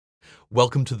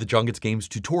Welcome to the JonGetsGames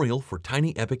tutorial for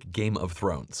Tiny Epic Game of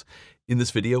Thrones. In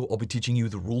this video, I'll be teaching you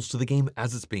the rules to the game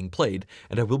as it's being played,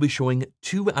 and I will be showing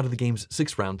 2 out of the game's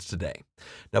 6 rounds today.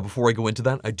 Now before I go into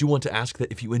that, I do want to ask that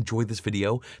if you enjoyed this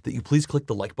video, that you please click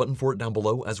the like button for it down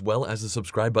below, as well as the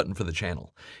subscribe button for the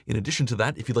channel. In addition to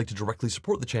that, if you'd like to directly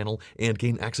support the channel and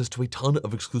gain access to a ton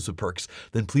of exclusive perks,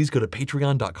 then please go to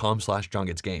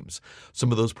patreon.com/JonGetsGames.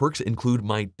 Some of those perks include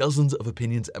my dozens of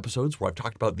opinions episodes where I've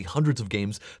talked about the hundreds of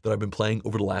games that I've been playing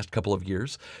over the last couple of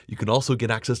years. You can also get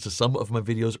access to some of my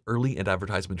videos early and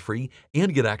advertisement free,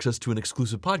 and get access to an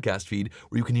exclusive podcast feed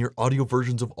where you can hear audio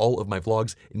versions of all of my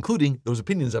vlogs, including those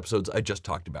opinions episodes I just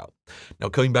talked about. Now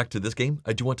coming back to this game,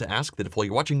 I do want to ask that if while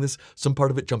you're watching this, some part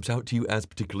of it jumps out to you as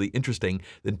particularly interesting,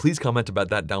 then please comment about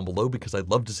that down below because I'd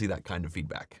love to see that kind of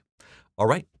feedback.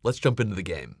 Alright, let's jump into the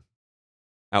game.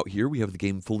 Out here, we have the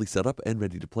game fully set up and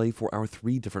ready to play for our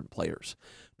 3 different players.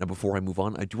 Now before I move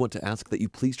on, I do want to ask that you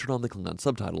please turn on the Klingon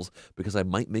subtitles because I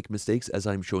might make mistakes as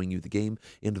I'm showing you the game,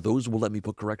 and those will let me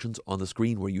put corrections on the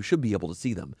screen where you should be able to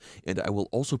see them, and I will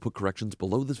also put corrections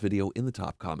below this video in the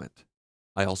top comment.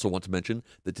 I also want to mention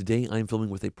that today I am filming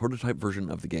with a prototype version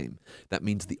of the game. That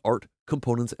means the art,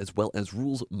 components, as well as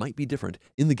rules might be different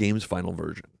in the game's final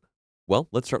version. Well,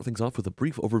 let's start things off with a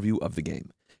brief overview of the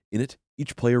game. In it,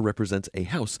 each player represents a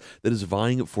house that is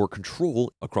vying for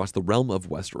control across the realm of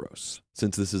Westeros.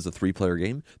 Since this is a 3-player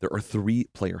game, there are 3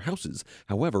 player houses.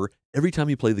 However, every time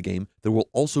you play the game, there will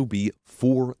also be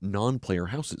 4 non-player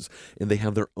houses, and they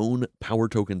have their own power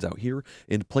tokens out here,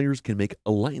 and players can make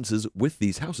alliances with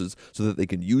these houses so that they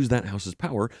can use that house's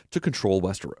power to control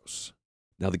Westeros.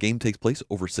 Now the game takes place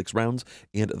over 6 rounds,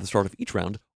 and at the start of each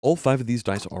round, all 5 of these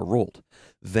dice are rolled.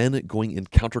 Then, going in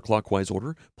counterclockwise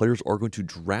order, players are going to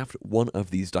draft one of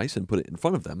these dice and put it in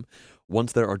front of them.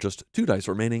 Once there are just 2 dice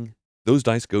remaining, those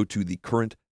dice go to the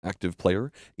current active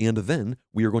player, and then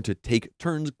we are going to take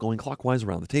turns going clockwise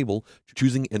around the table,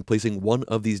 choosing and placing one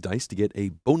of these dice to get a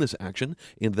bonus action,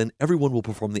 and then everyone will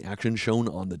perform the action shown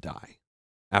on the die.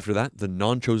 After that, the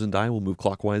non-chosen die will move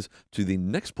clockwise to the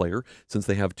next player. Since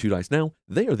they have 2 dice now,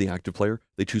 they are the active player.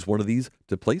 They choose one of these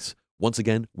to place. Once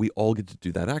again, we all get to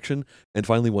do that action. And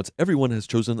finally, once everyone has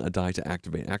chosen a die to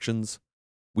activate actions,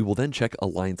 we will then check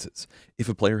alliances. If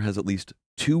a player has at least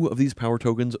 2 of these power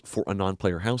tokens for a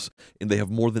non-player house, and they have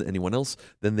more than anyone else,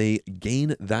 then they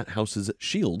gain that house's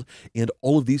shield, and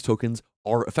all of these tokens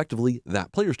are effectively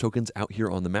that player's tokens out here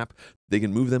on the map. They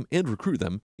can move them and recruit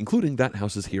them, including that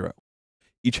house's hero.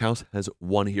 Each house has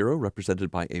 1 hero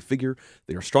represented by a figure.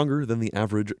 They are stronger than the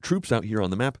average troops out here on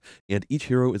the map, and each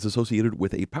hero is associated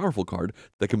with a powerful card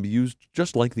that can be used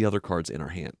just like the other cards in our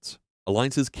hands.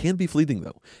 Alliances can be fleeting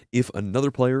though. If another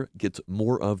player gets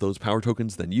more of those power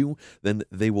tokens than you, then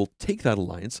they will take that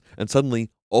alliance, and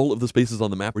suddenly all of the spaces on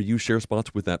the map where you share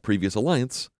spots with that previous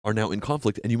alliance are now in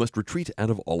conflict, and you must retreat out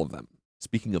of all of them.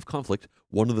 Speaking of conflict,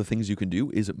 one of the things you can do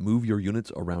is move your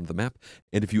units around the map,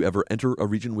 and if you ever enter a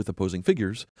region with opposing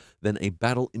figures, then a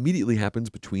battle immediately happens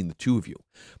between the 2 of you.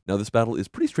 Now this battle is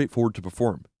pretty straightforward to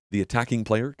perform. The attacking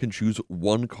player can choose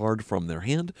 1 card from their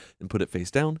hand and put it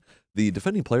face down. The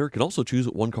defending player can also choose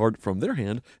 1 card from their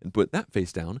hand and put that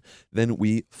face down. Then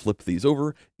we flip these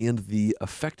over, and the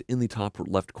effect in the top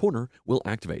left corner will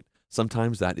activate.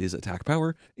 Sometimes that is attack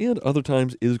power, and other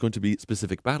times it is going to be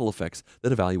specific battle effects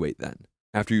that evaluate then.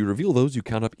 After you reveal those, you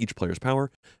count up each player's power,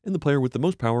 and the player with the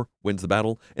most power wins the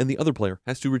battle, and the other player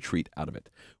has to retreat out of it.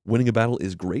 Winning a battle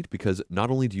is great because not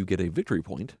only do you get a victory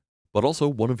point, but also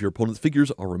one of your opponent's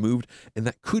figures are removed, and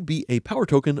that could be a power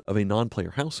token of a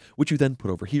non-player house, which you then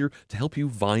put over here to help you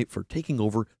vie for taking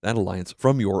over that alliance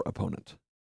from your opponent.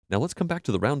 Now let's come back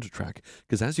to the round track,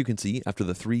 because as you can see, after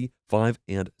the 3, 5,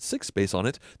 and 6 space on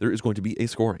it, there is going to be a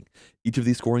scoring. Each of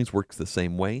these scorings works the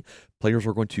same way. Players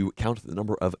are going to count the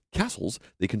number of castles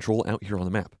they control out here on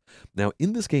the map. Now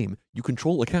in this game, you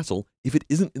control a castle if it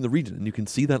isn't in the region, and you can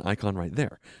see that icon right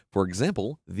there. For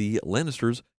example, the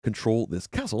Lannisters control this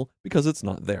castle because it's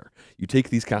not there. You take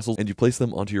these castles and you place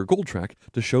them onto your gold track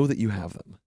to show that you have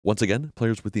them. Once again,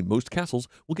 players with the most castles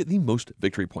will get the most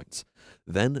victory points.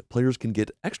 Then, players can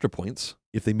get extra points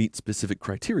if they meet specific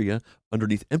criteria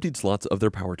underneath emptied slots of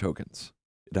their power tokens.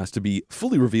 It has to be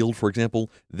fully revealed. For example,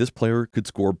 this player could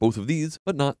score both of these,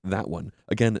 but not that one.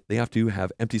 Again, they have to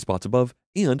have empty spots above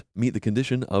and meet the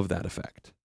condition of that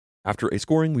effect. After a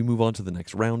scoring, we move on to the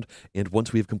next round, and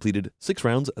once we have completed 6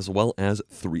 rounds as well as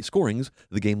 3 scorings,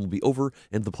 the game will be over,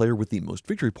 and the player with the most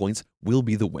victory points will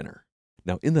be the winner.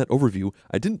 Now, in that overview,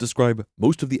 I didn't describe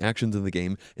most of the actions in the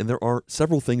game, and there are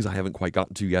several things I haven't quite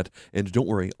gotten to yet, and don't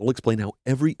worry, I'll explain how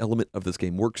every element of this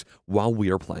game works while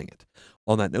we are playing it.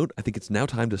 On that note, I think it's now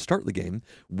time to start the game.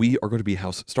 We are going to be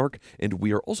House Stark, and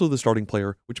we are also the starting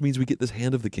player, which means we get this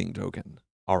Hand of the King token.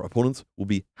 Our opponents will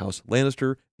be House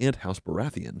Lannister and House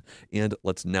Baratheon, and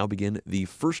let's now begin the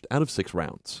first out of 6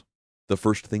 rounds. The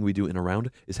first thing we do in a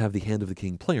round is have the Hand of the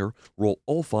King player roll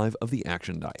all 5 of the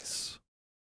action dice.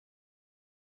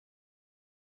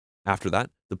 After that,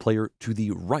 the player to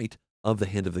the right of the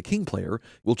Hand of the King player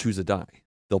will choose a die.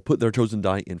 They'll put their chosen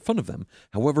die in front of them.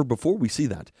 However, before we see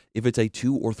that, if it's a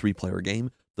 2 or 3 player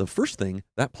game, the first thing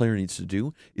that player needs to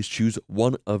do is choose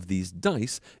one of these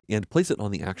dice and place it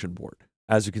on the action board.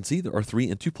 As you can see, there are 3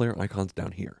 and 2 player icons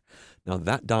down here. Now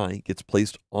that die gets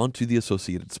placed onto the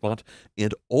associated spot,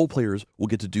 and all players will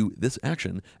get to do this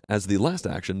action as the last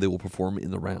action they will perform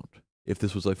in the round. If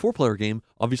this was a 4-player game,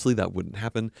 obviously that wouldn't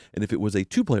happen, and if it was a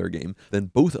 2-player game, then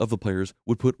both of the players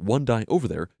would put one die over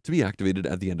there to be activated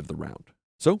at the end of the round.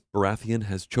 So, Baratheon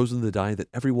has chosen the die that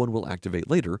everyone will activate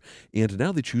later, and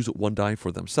now they choose one die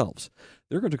for themselves.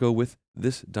 They're going to go with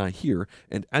this die here,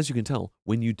 and as you can tell,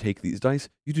 when you take these dice,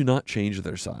 you do not change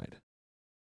their side.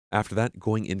 After that,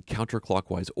 going in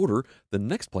counterclockwise order, the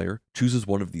next player chooses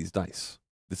one of these dice.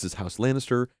 This is House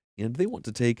Lannister, and they want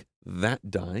to take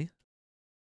that die,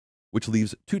 which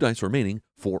leaves 2 dice remaining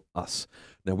for us.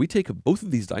 Now we take both of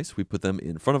these dice, we put them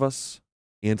in front of us,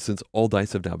 and since all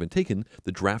dice have now been taken,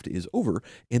 the draft is over,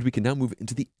 and we can now move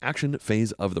into the action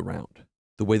phase of the round.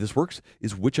 The way this works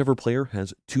is whichever player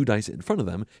has 2 dice in front of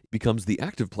them becomes the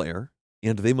active player,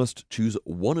 and they must choose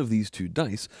one of these 2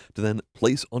 dice to then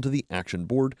place onto the action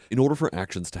board in order for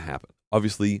actions to happen.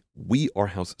 Obviously, we are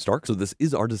House Stark, so this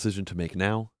is our decision to make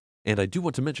now. And I do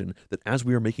want to mention that as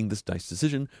we are making this dice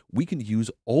decision, we can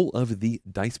use all of the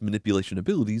dice manipulation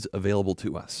abilities available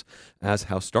to us. As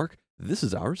House Stark, this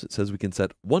is ours. It says we can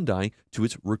set 1 die to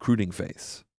its recruiting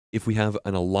phase. If we have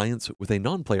an alliance with a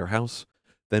non-player house,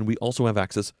 then we also have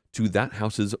access to that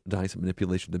house's dice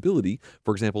manipulation ability.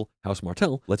 For example, House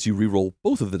Martell lets you reroll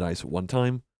both of the dice at one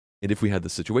time. And if we had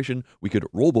this situation, we could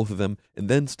roll both of them and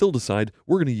then still decide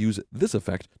we're going to use this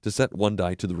effect to set 1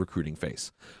 die to the recruiting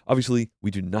phase. Obviously,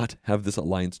 we do not have this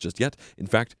alliance just yet. In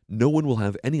fact, no one will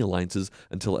have any alliances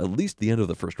until at least the end of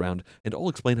the first round, and I'll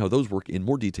explain how those work in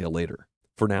more detail later.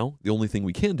 For now, the only thing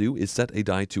we can do is set a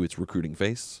die to its recruiting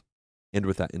phase. And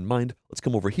with that in mind, let's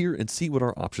come over here and see what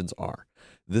our options are.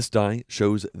 This die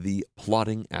shows the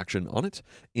plotting action on it,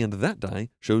 and that die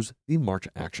shows the march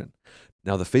action.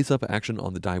 Now, the face-up action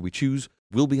on the die we choose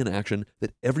will be an action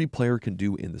that every player can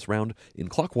do in this round in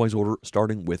clockwise order,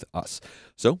 starting with us.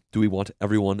 So, do we want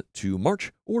everyone to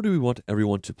march, or do we want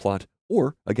everyone to plot?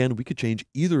 Or, again, we could change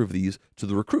either of these to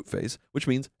the recruit phase, which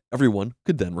means everyone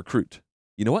could then recruit.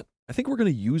 You know what? I think we're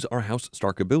going to use our House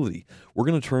Stark ability. We're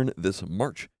going to turn this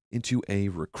march into a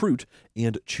recruit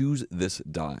and choose this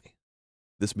die.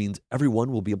 This means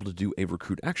everyone will be able to do a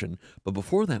recruit action, but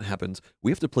before that happens,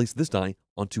 we have to place this die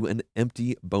onto an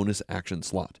empty bonus action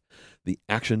slot. The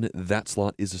action that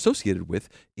slot is associated with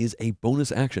is a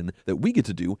bonus action that we get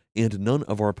to do and none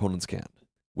of our opponents can.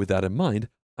 With that in mind,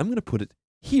 I'm going to put it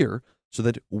here so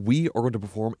that we are going to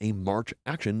perform a march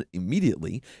action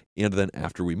immediately, and then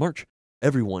after we march,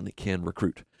 everyone can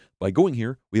recruit. By going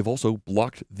here, we have also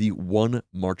blocked the 1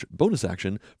 march bonus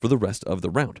action for the rest of the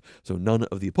round, so none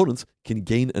of the opponents can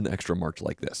gain an extra march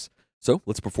like this. So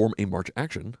let's perform a march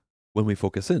action. When we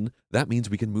focus in, that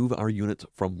means we can move our units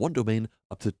from 1 domain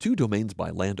up to 2 domains by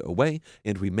land away,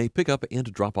 and we may pick up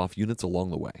and drop off units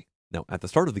along the way. Now, at the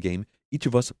start of the game, each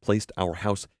of us placed our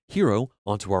house hero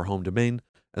onto our home domain,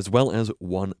 as well as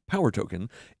 1 power token,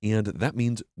 and that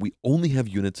means we only have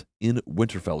units in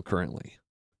Winterfell currently.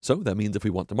 So that means if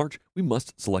we want to march, we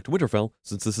must select Winterfell,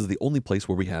 since this is the only place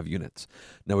where we have units.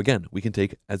 Now again, we can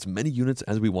take as many units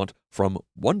as we want from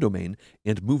 1 domain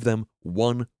and move them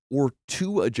 1 or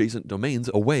 2 adjacent domains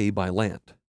away by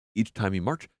land. Each time you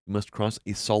march, you must cross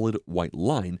a solid white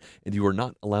line, and you are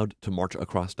not allowed to march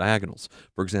across diagonals.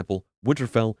 For example,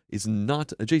 Winterfell is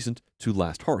not adjacent to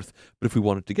Last Hearth, but if we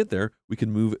wanted to get there, we can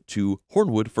move to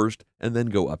Hornwood first and then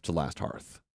go up to Last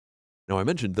Hearth. Now, I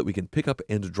mentioned that we can pick up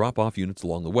and drop off units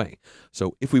along the way.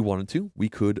 So if we wanted to, we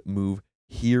could move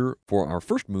here for our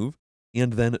first move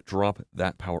and then drop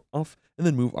that power off and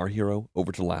then move our hero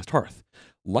over to Last Hearth.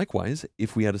 Likewise,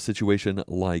 if we had a situation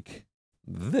like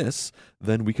this,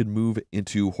 then we could move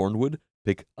into Hornwood,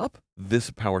 pick up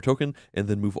this power token, and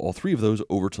then move all 3 of those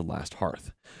over to Last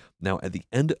Hearth. Now, at the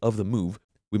end of the move,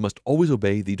 we must always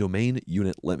obey the domain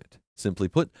unit limit. Simply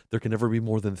put, there can never be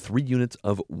more than 3 units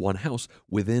of 1 house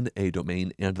within a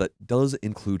domain, and that does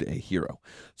include a hero.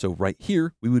 So right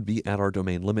here, we would be at our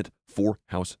domain limit for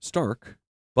House Stark,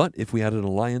 but if we had an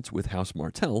alliance with House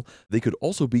Martell, they could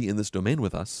also be in this domain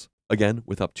with us, again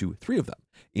with up to 3 of them.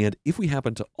 And if we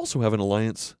happen to also have an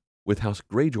alliance with House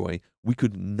Greyjoy, we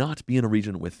could not be in a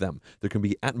region with them. There can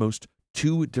be at most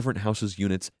 2 different houses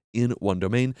units in one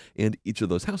domain, and each of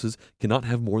those houses cannot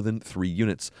have more than 3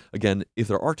 units. Again, if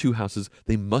there are 2 houses,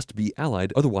 they must be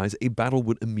allied, otherwise a battle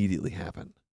would immediately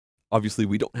happen. Obviously,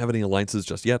 we don't have any alliances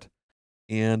just yet,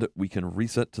 and we can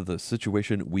reset to the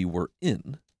situation we were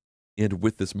in. And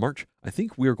with this march, I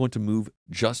think we are going to move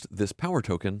just this power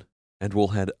token, and we'll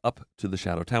head up to the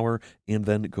Shadow Tower, and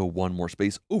then go 1 more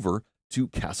space over to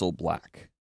Castle Black.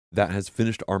 That has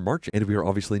finished our march, and we are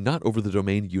obviously not over the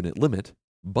domain unit limit.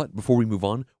 But before we move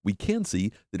on, we can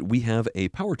see that we have a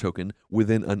power token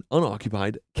within an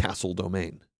unoccupied castle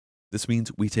domain. This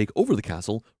means we take over the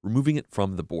castle, removing it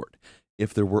from the board.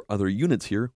 If there were other units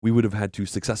here, we would have had to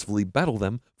successfully battle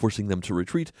them, forcing them to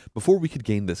retreat before we could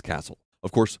gain this castle.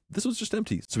 Of course, this was just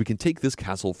empty, so we can take this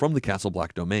castle from the Castle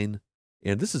Black domain.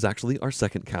 And this is actually our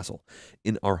second castle.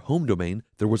 In our home domain,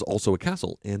 there was also a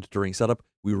castle, and during setup,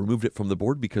 we removed it from the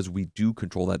board because we do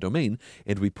control that domain,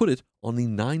 and we put it on the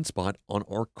 9 spot on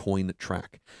our coin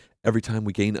track. Every time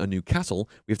we gain a new castle,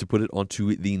 we have to put it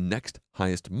onto the next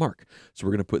highest mark. So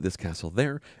we're going to put this castle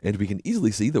there, and we can easily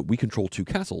see that we control 2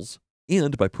 castles.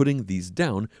 And by putting these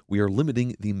down, we are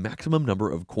limiting the maximum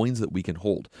number of coins that we can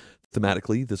hold.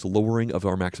 Thematically, this lowering of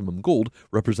our maximum gold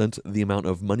represents the amount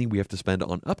of money we have to spend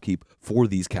on upkeep for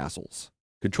these castles.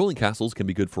 Controlling castles can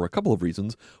be good for a couple of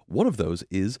reasons. One of those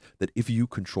is that if you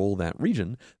control that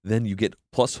region, then you get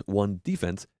 +1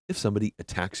 defense if somebody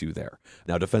attacks you there.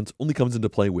 Now, defense only comes into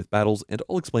play with battles, and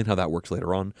I'll explain how that works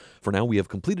later on. For now, we have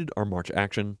completed our march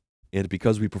action. And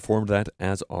because we performed that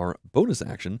as our bonus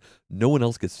action, no one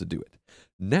else gets to do it.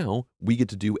 Now, we get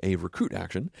to do a recruit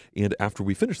action, and after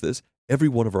we finish this, every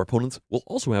one of our opponents will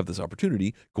also have this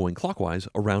opportunity going clockwise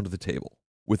around the table.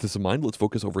 With this in mind, let's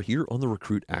focus over here on the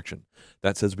recruit action.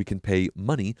 That says we can pay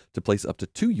money to place up to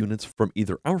 2 units from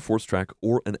either our force track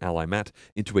or an ally mat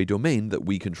into a domain that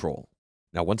we control.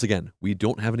 Now, once again, we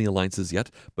don't have any alliances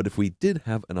yet, but if we did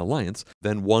have an alliance,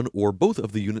 then one or both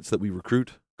of the units that we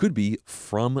recruit could be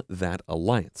from that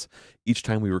alliance. Each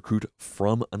time we recruit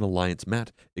from an alliance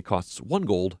mat, it costs 1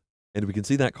 gold, and we can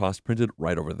see that cost printed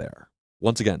right over there.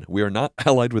 Once again, we are not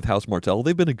allied with House Martell.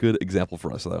 They've been a good example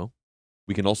for us, though.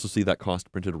 We can also see that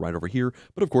cost printed right over here,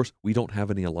 but of course, we don't have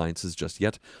any alliances just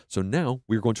yet, so now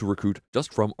we're going to recruit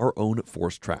just from our own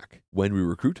force track. When we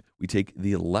recruit, we take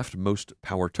the leftmost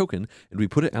power token, and we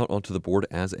put it out onto the board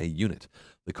as a unit.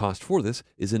 The cost for this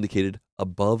is indicated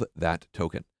above that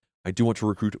token. I do want to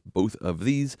recruit both of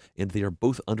these, and they are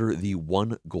both under the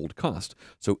 1 gold cost,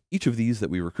 so each of these that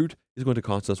we recruit is going to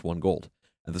cost us 1 gold.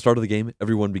 At the start of the game,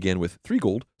 everyone began with 3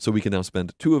 gold, so we can now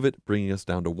spend 2 of it, bringing us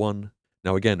down to 1.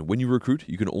 Now again, when you recruit,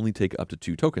 you can only take up to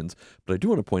 2 tokens, but I do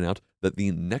want to point out that the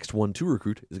next one to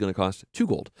recruit is going to cost 2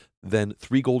 gold, then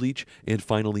 3 gold each, and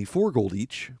finally 4 gold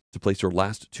each to place your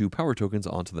last 2 power tokens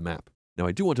onto the map. Now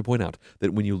I do want to point out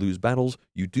that when you lose battles,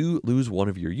 you do lose one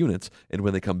of your units, and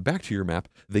when they come back to your map,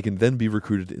 they can then be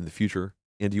recruited in the future,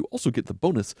 and you also get the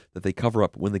bonus that they cover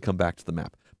up when they come back to the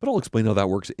map. But I'll explain how that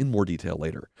works in more detail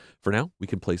later. For now, we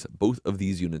can place both of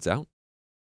these units out,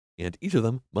 and each of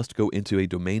them must go into a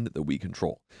domain that we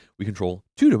control. We control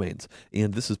 2 domains,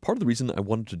 and this is part of the reason I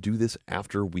wanted to do this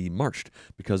after we marched,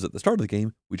 because at the start of the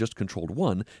game, we just controlled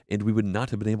 1, and we would not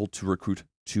have been able to recruit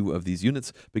 2 of these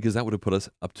units, because that would have put us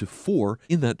up to 4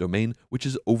 in that domain, which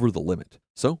is over the limit.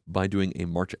 So, by doing a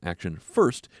march action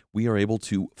first, we are able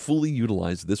to fully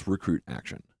utilize this recruit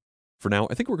action. For now,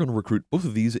 I think we're going to recruit both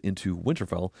of these into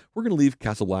Winterfell. We're going to leave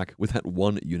Castle Black with that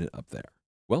 1 unit up there.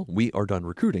 Well, we are done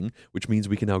recruiting, which means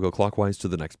we can now go clockwise to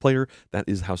the next player, that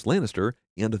is House Lannister,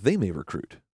 and they may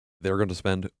recruit. They're going to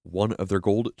spend 1 of their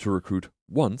gold to recruit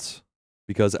once,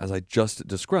 because as I just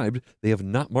described, they have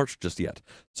not marched just yet,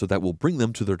 so that will bring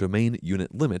them to their domain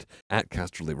unit limit at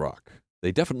Casterly Rock.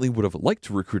 They definitely would have liked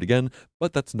to recruit again,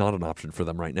 but that's not an option for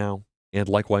them right now. And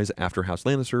likewise, after House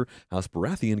Lannister, House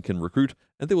Baratheon can recruit,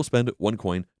 and they will spend 1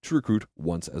 coin to recruit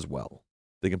once as well.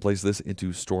 They can place this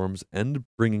into Storm's End,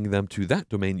 bringing them to that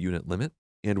domain unit limit,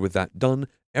 and with that done,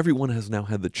 everyone has now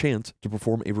had the chance to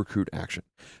perform a recruit action.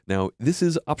 Now, this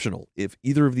is optional. If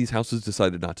either of these houses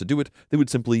decided not to do it, they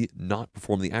would simply not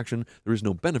perform the action. There is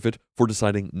no benefit for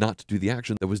deciding not to do the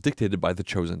action that was dictated by the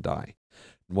chosen die.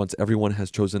 Once everyone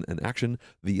has chosen an action,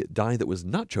 the die that was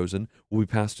not chosen will be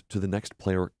passed to the next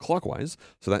player clockwise,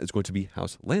 so that is going to be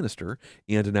House Lannister,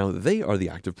 and now they are the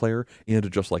active player, and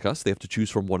just like us, they have to choose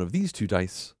from one of these 2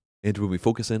 dice. And when we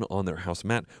focus in on their house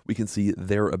mat, we can see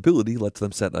their ability lets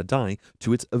them set a die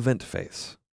to its event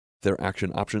face. Their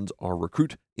action options are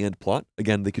recruit and plot.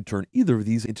 Again, they could turn either of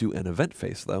these into an event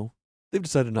face, though. They've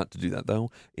decided not to do that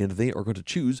though, and they are going to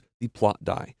choose the plot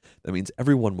die. That means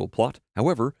everyone will plot.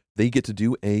 However, they get to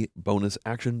do a bonus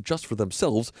action just for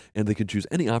themselves, and they can choose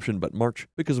any option but march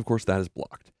because of course that is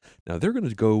blocked. Now they're going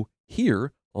to go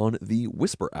here on the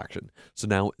whisper action. So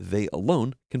now they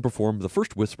alone can perform the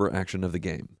first whisper action of the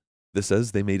game. This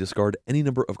says they may discard any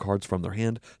number of cards from their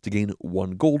hand to gain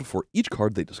 1 gold for each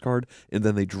card they discard, and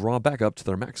then they draw back up to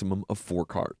their maximum of 4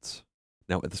 cards.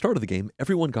 Now, at the start of the game,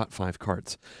 everyone got 5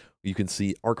 cards. You can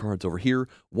see our cards over here.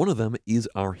 One of them is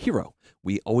our hero.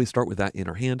 We always start with that in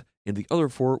our hand, and the other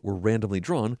 4 were randomly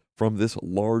drawn from this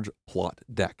large plot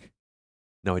deck.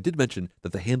 Now, I did mention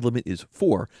that the hand limit is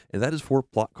 4, and that is for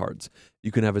plot cards.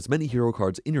 You can have as many hero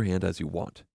cards in your hand as you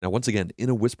want. Now, once again, in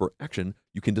a whisper action,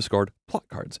 you can discard plot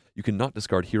cards. You cannot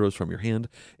discard heroes from your hand,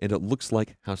 and it looks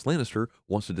like House Lannister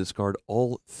wants to discard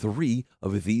all 3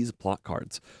 of these plot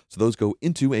cards. So those go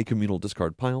into a communal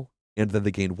discard pile, and then they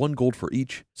gain 1 gold for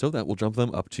each, so that will jump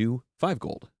them up to 5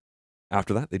 gold.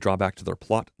 After that, they draw back to their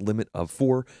plot limit of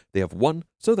 4. They have 1,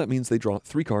 so that means they draw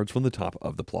 3 cards from the top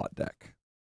of the plot deck.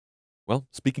 Well,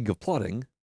 speaking of plotting,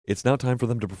 it's now time for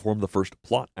them to perform the first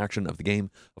plot action of the game.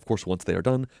 Of course, once they are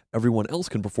done, everyone else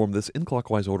can perform this in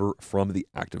clockwise order from the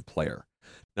active player.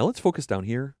 Now let's focus down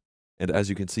here, and as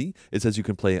you can see, it says you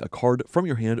can play a card from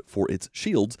your hand for its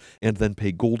shields, and then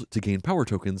pay gold to gain power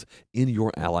tokens in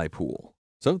your ally pool.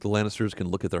 So the Lannisters can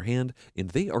look at their hand,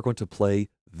 and they are going to play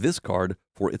this card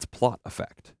for its plot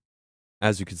effect.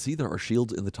 As you can see, there are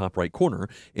shields in the top right corner,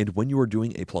 and when you are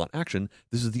doing a plot action,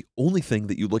 this is the only thing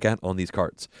that you look at on these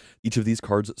cards. Each of these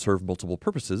cards serve multiple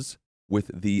purposes,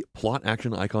 with the plot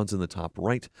action icons in the top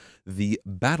right, the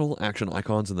battle action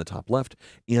icons in the top left,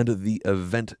 and the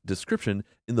event description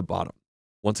in the bottom.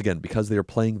 Once again, because they are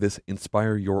playing this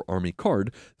Inspire Your Army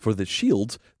card, for the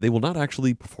shields, they will not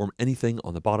actually perform anything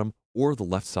on the bottom or the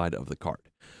left side of the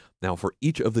card. Now, for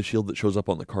each of the shield that shows up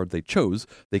on the card they chose,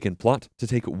 they can plot to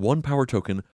take 1 power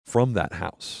token from that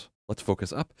house. Let's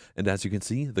focus up, and as you can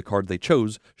see, the card they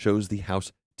chose shows the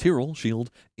House Tyrell shield,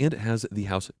 and it has the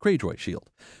House Greyjoy shield.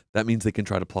 That means they can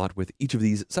try to plot with each of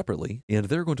these separately, and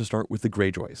they're going to start with the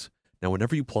Greyjoys. Now,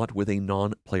 whenever you plot with a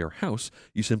non-player house,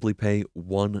 you simply pay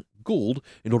 1 gold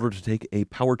in order to take a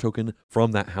power token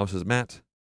from that house's mat,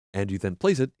 and you then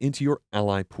place it into your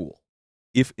ally pool.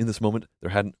 If in this moment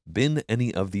there hadn't been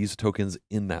any of these tokens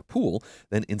in that pool,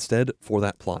 then instead for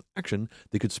that plot action,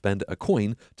 they could spend a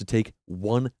coin to take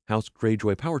 1 House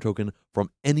Greyjoy power token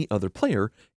from any other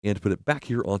player and put it back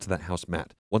here onto that house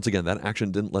mat. Once again, that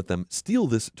action didn't let them steal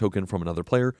this token from another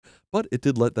player, but it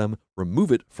did let them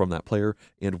remove it from that player,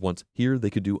 and once here they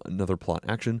could do another plot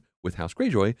action with House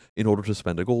Greyjoy in order to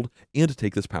spend a gold and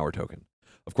take this power token.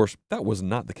 Of course, that was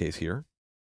not the case here.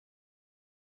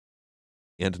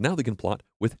 And now they can plot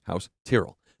with House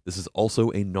Tyrell. This is also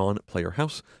a non-player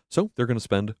house, so they're going to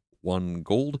spend 1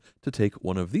 gold to take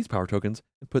 1 of these power tokens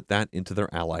and put that into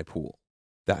their ally pool.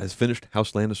 That has finished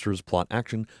House Lannister's plot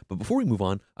action, but before we move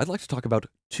on, I'd like to talk about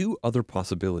 2 other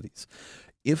possibilities.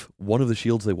 If one of the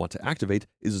shields they want to activate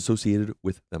is associated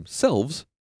with themselves,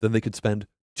 then they could spend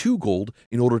 2 gold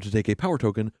in order to take a power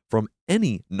token from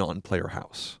any non-player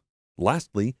house.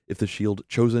 Lastly, if the shield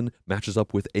chosen matches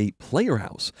up with a player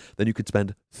house, then you could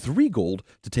spend 3 gold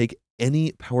to take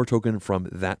any power token from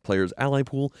that player's ally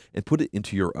pool and put it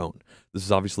into your own. This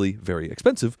is obviously very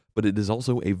expensive, but it is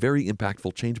also a very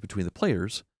impactful change between the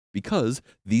players because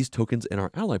these tokens in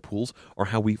our ally pools are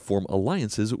how we form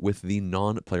alliances with the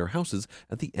non-player houses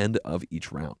at the end of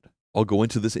each round. I'll go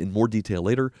into this in more detail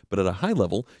later, but at a high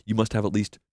level, you must have at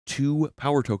least 2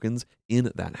 power tokens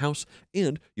in that house,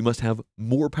 and you must have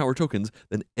more power tokens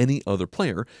than any other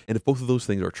player. And if both of those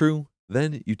things are true,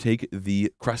 then you take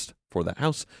the crest for that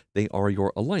house. They are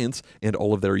your alliance, and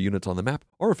all of their units on the map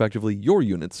are effectively your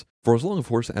units, for as long, of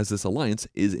course, as this alliance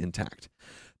is intact.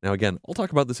 Now again, I'll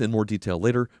talk about this in more detail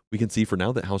later. We can see for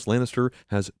now that House Lannister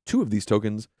has 2 of these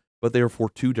tokens, but they are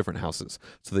for 2 different houses,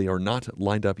 so they are not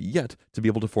lined up yet to be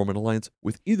able to form an alliance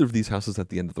with either of these houses at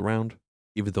the end of the round,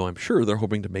 even though I'm sure they're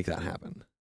hoping to make that happen.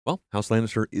 Well, House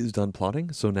Lannister is done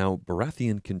plotting, so now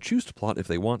Baratheon can choose to plot if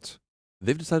they want.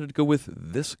 They've decided to go with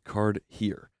this card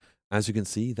here. As you can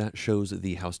see, that shows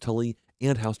the House Tully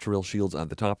and House Tyrell shields at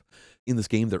the top. In this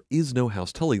game, there is no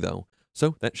House Tully, though,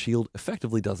 so that shield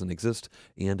effectively doesn't exist,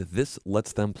 and this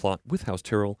lets them plot with House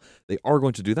Tyrell. They are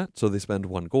going to do that, so they spend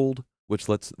 1 gold, which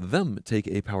lets them take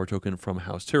a power token from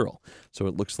House Tyrell. So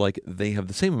it looks like they have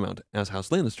the same amount as House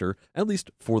Lannister, at least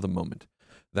for the moment.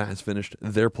 That has finished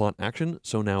their plot action,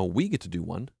 so now we get to do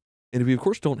one. And we of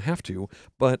course don't have to,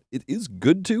 but it is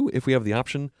good to if we have the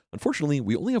option. Unfortunately,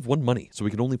 we only have 1 money, so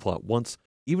we can only plot once,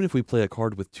 even if we play a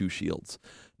card with 2 shields.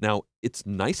 Now, it's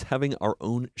nice having our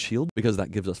own shield because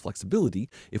that gives us flexibility.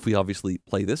 If we obviously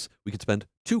play this, we could spend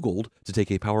 2 gold to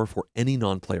take a power for any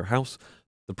non-player house.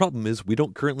 The problem is we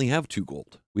don't currently have 2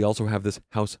 gold. We also have this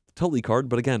House Tully card,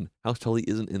 but again, House Tully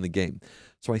isn't in the game.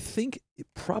 So I think it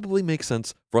probably makes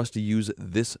sense for us to use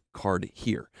this card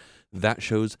here. That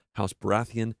shows House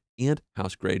Baratheon and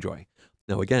House Greyjoy.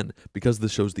 Now again, because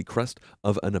this shows the crest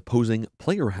of an opposing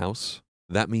player house,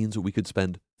 that means we could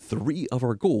spend 3 of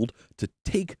our gold to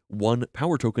take 1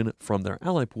 power token from their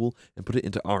ally pool and put it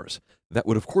into ours. That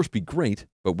would of course be great,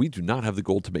 but we do not have the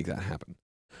gold to make that happen.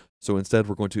 So instead,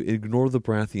 we're going to ignore the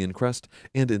Baratheon crest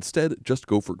and instead just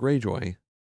go for Greyjoy.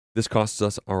 This costs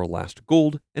us our last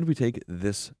gold, and we take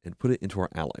this and put it into our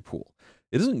ally pool.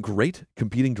 It isn't great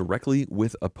competing directly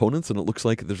with opponents, and it looks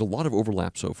like there's a lot of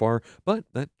overlap so far, but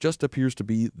that just appears to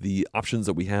be the options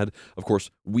that we had. Of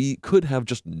course, we could have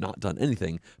just not done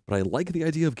anything, but I like the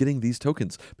idea of getting these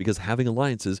tokens because having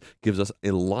alliances gives us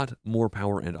a lot more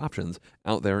power and options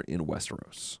out there in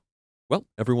Westeros. Well,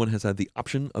 everyone has had the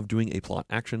option of doing a plot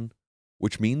action,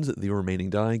 which means the remaining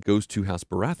die goes to House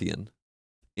Baratheon,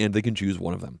 and they can choose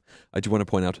one of them. I do want to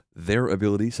point out their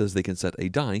ability says they can set a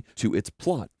die to its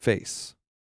plot face.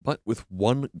 But with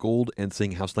 1 gold and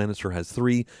seeing House Lannister has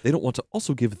 3, they don't want to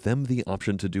also give them the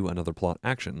option to do another plot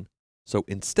action. So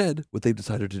instead, what they've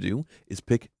decided to do is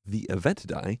pick the event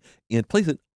die and place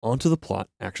it onto the plot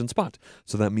action spot.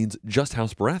 So that means just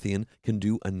House Baratheon can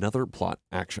do another plot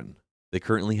action. They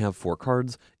currently have 4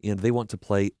 cards, and they want to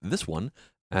play this one.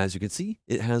 As you can see,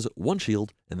 it has 1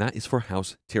 shield, and that is for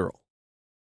House Tyrell.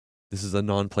 This is a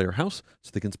non-player house,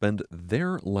 so they can spend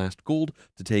their last gold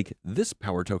to take this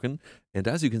power token, and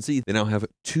as you can see, they now have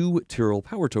 2 Tyrell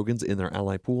power tokens in their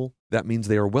ally pool. That means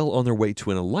they are well on their way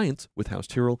to an alliance with House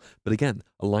Tyrell, but again,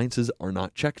 alliances are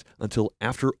not checked until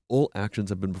after all actions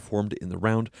have been performed in the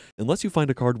round, unless you find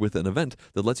a card with an event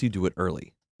that lets you do it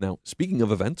early. Now, speaking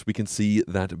of events, we can see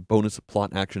that bonus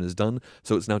plot action is done,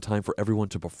 so it's now time for everyone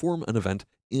to perform an event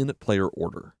in player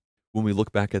order. When we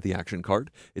look back at the action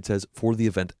card, it says for the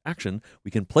event action,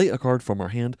 we can play a card from our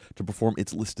hand to perform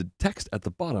its listed text at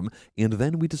the bottom, and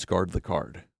then we discard the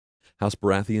card. House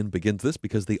Baratheon begins this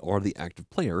because they are the active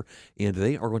player, and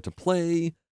they are going to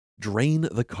play Drain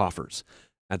the Coffers.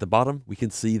 At the bottom, we can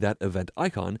see that event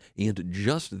icon, and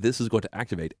just this is going to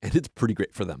activate, and it's pretty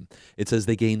great for them. It says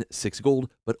they gain 6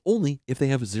 gold, but only if they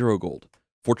have 0 gold.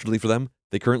 Fortunately for them,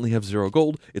 they currently have 0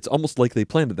 gold. It's almost like they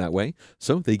planned it that way,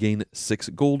 so they gain 6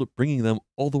 gold, bringing them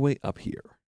all the way up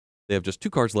here. They have just 2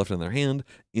 cards left in their hand,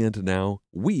 and now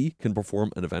we can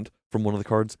perform an event from one of the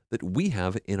cards that we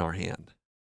have in our hand.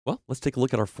 Well, let's take a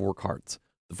look at our 4 cards.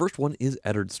 The first one is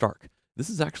Eddard Stark. This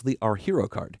is actually our hero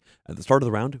card. At the start of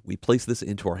the round, we place this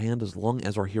into our hand as long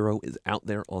as our hero is out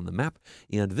there on the map,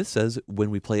 and this says when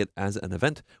we play it as an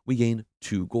event, we gain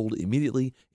 2 gold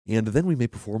immediately, and then we may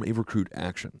perform a recruit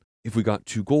action. If we got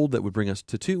 2 gold, that would bring us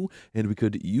to 2, and we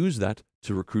could use that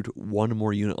to recruit 1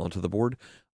 more unit onto the board.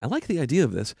 I like the idea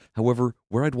of this, however,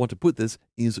 where I'd want to put this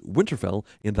is Winterfell,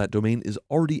 and that domain is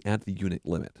already at the unit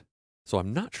limit. So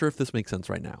I'm not sure if this makes sense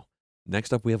right now.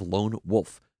 Next up, we have Lone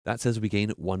Wolf. That says we gain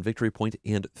 1 victory point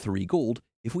and 3 gold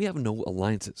if we have no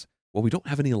alliances. Well, we don't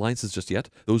have any alliances just yet.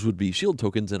 Those would be shield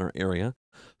tokens in our area.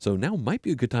 So now might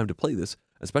be a good time to play this,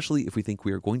 especially if we think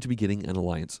we are going to be getting an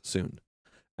alliance soon.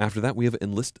 After that, we have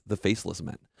Enlist the Faceless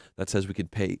Men. That says we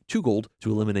could pay 2 gold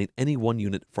to eliminate any 1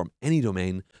 unit from any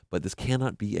domain, but this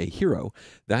cannot be a hero.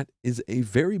 That is a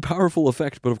very powerful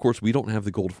effect, but of course we don't have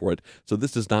the gold for it, so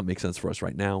this does not make sense for us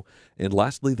right now. And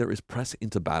lastly, there is Press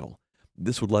into Battle.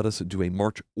 This would let us do a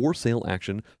march or sail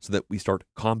action so that we start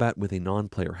combat with a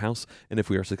non-player house, and if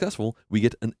we are successful, we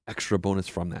get an extra bonus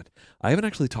from that. I haven't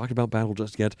actually talked about battle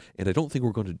just yet, and I don't think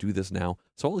we're going to do this now,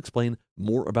 so I'll explain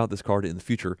more about this card in the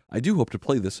future. I do hope to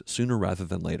play this sooner rather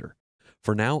than later.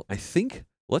 For now, I think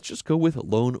let's just go with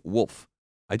Lone Wolf.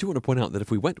 I do want to point out that if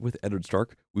we went with Eddard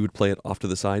Stark, we would play it off to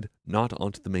the side, not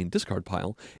onto the main discard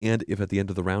pile, and if at the end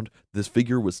of the round this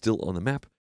figure was still on the map,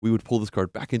 we would pull this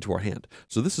card back into our hand.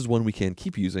 So this is one we can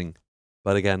keep using,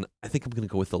 but again, I think I'm going to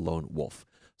go with the Lone Wolf.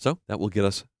 So that will get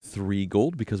us 3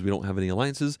 gold because we don't have any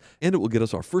alliances, and it will get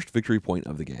us our first victory point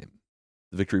of the game.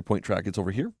 The victory point track is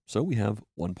over here, so we have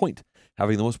 1 point.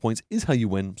 Having the most points is how you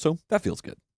win, so that feels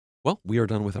good. Well, we are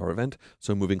done with our event,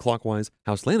 so moving clockwise,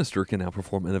 House Lannister can now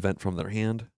perform an event from their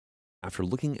hand. After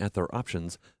looking at their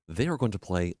options, they are going to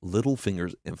play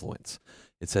Littlefinger's Influence.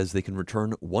 It says they can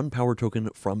return 1 power token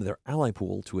from their ally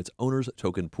pool to its owner's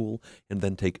token pool, and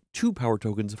then take 2 power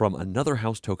tokens from another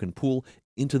house token pool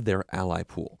into their ally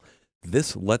pool.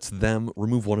 This lets them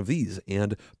remove one of these,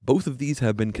 and both of these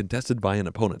have been contested by an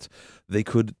opponent. They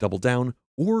could double down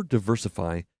or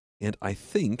diversify And I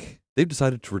think they've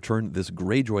decided to return this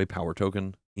Greyjoy power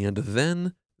token, and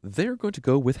then they're going to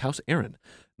go with House Aaron.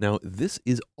 Now, this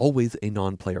is always a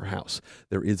non-player house.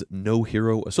 There is no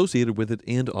hero associated with it,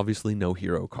 and obviously no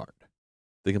hero card.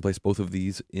 They can place both of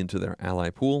these into their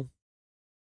ally pool,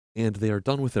 and they are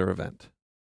done with their event.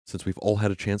 Since we've all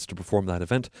had a chance to perform that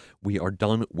event, we are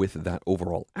done with that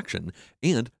overall action.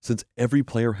 And since every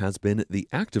player has been the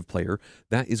active player,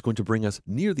 that is going to bring us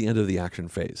near the end of the action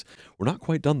phase. We're not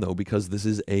quite done though, because this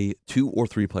is a 2 or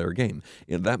 3 player game,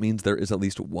 and that means there is at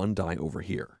least one die over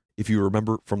here. If you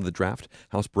remember from the draft,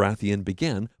 House Baratheon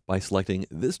began by selecting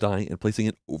this die and placing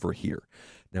it over here.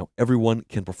 Now, everyone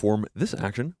can perform this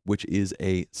action, which is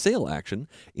a sale action,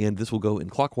 and this will go in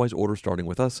clockwise order starting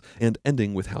with us and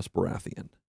ending with House Baratheon.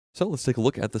 So let's take a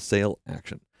look at the sale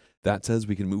action. That says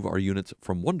we can move our units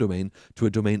from one domain to a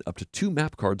domain up to 2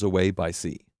 map cards away by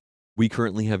sea. We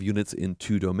currently have units in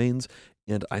 2 domains,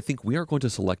 and I think we are going to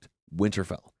select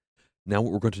Winterfell. Now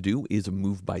what we're going to do is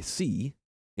move by sea,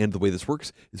 and the way this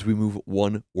works is we move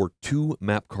 1 or 2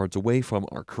 map cards away from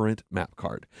our current map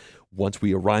card. Once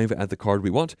we arrive at the card we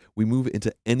want, we move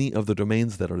into any of the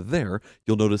domains that are there.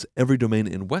 You'll notice every domain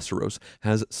in Westeros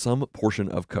has some portion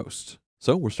of coast.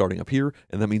 So we're starting up here,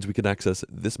 and that means we can access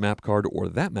this map card or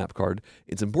that map card.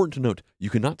 It's important to note,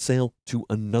 you cannot sail to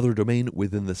another domain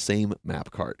within the same map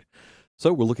card.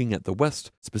 So we're looking at the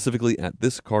west, specifically at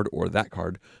this card or that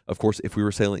card. Of course, if we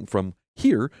were sailing from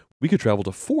here, we could travel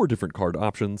to 4 different card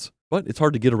options, but it's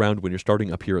hard to get around when you're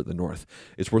starting up here at the north.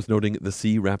 It's worth noting the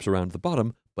sea wraps around the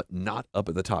bottom, but not up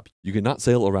at the top. You cannot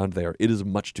sail around there. It is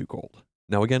much too cold.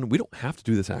 Now again, we don't have to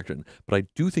do this action, but I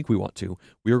do think we want to.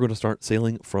 We are going to start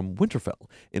sailing from Winterfell,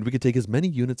 and we can take as many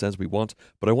units as we want,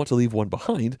 but I want to leave one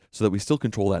behind so that we still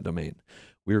control that domain.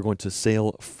 We are going to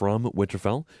sail from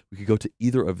Winterfell. We could go to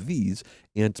either of these,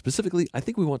 and specifically, I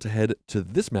think we want to head to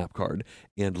this map card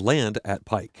and land at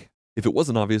Pike. If it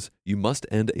wasn't obvious, you must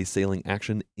end a sailing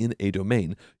action in a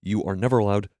domain. You are never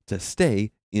allowed to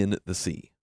stay in the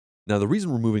sea. Now, the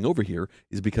reason we're moving over here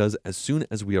is because as soon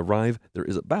as we arrive, there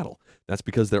is a battle. That's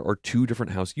because there are 2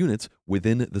 different house units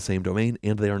within the same domain,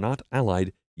 and they are not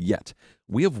allied yet.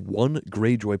 We have 1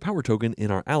 Greyjoy power token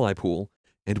in our ally pool,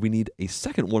 and we need a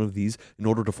second one of these in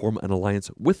order to form an alliance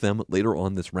with them later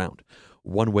on this round.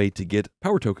 One way to get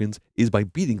power tokens is by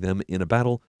beating them in a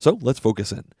battle, so let's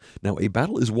focus in. Now, a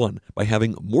battle is won by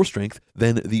having more strength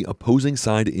than the opposing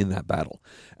side in that battle.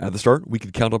 At the start, we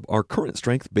could count up our current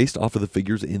strength based off of the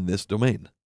figures in this domain.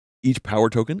 Each power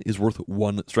token is worth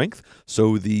 1 strength,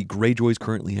 so the Greyjoys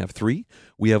currently have 3.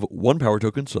 We have 1 power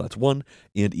token, so that's 1,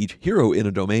 and each hero in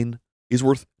a domain is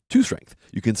worth 2 strength.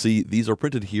 You can see these are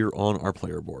printed here on our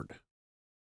player board.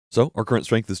 So our current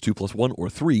strength is 2 + 1 or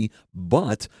 3,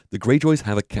 but the Greyjoys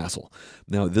have a castle.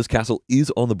 Now this castle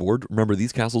is on the board. Remember,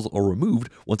 these castles are removed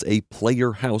once a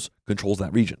player house controls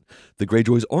that region. The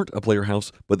Greyjoys aren't a player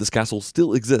house, but this castle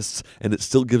still exists, and it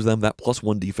still gives them that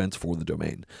 +1 defense for the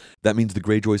domain. That means the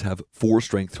Greyjoys have 4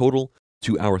 strength total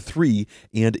to our 3,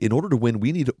 and in order to win,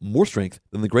 we need more strength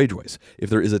than the Greyjoys. If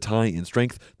there is a tie in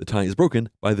strength, the tie is broken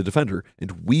by the defender,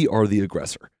 and we are the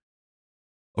aggressor.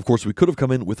 Of course, we could have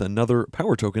come in with another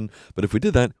power token, but if we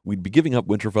did that, we'd be giving up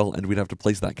Winterfell and we'd have to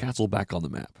place that castle back on the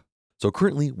map. So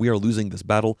currently, we are losing this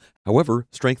battle. However,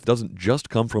 strength doesn't just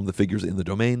come from the figures in the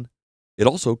domain. It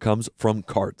also comes from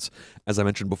cards. As I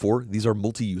mentioned before, these are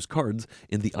multi-use cards,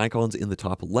 and the icons in the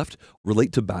top left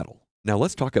relate to battle. Now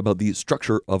let's talk about the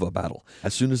structure of a battle.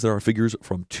 As soon as there are figures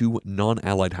from 2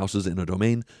 non-allied houses in a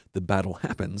domain, the battle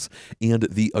happens, and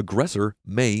the aggressor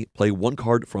may play 1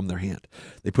 card from their hand.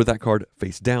 They put that card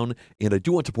face down, and I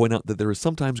do want to point out that there is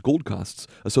sometimes gold costs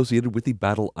associated with the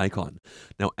battle icon.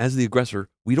 Now, as the aggressor,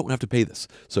 we don't have to pay this,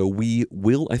 so we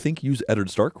will, I think, use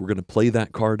Eddard Stark. We're going to play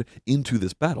that card into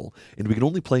this battle, and we can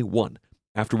only play 1.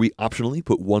 After we optionally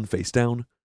put 1 face down,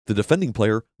 the defending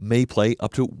player may play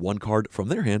up to 1 card from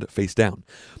their hand face down.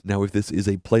 Now, if this is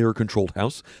a player-controlled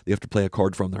house, they have to play a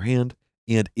card from their hand,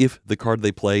 and if the card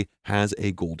they play has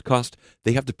a gold cost,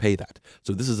 they have to pay that.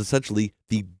 So this is essentially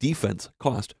the defense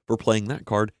cost for playing that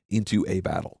card into a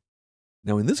battle.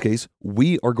 Now, in this case,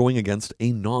 we are going against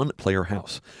a non-player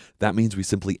house. That means we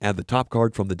simply add the top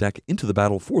card from the deck into the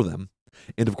battle for them,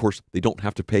 and of course, they don't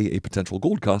have to pay a potential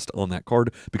gold cost on that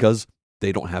card because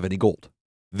they don't have any gold.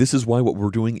 This is why what we're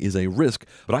doing is a risk,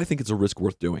 but I think it's a risk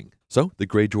worth doing. So the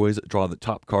Greyjoys draw the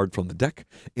top card from the deck,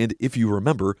 and if you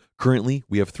remember, currently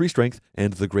we have 3 strength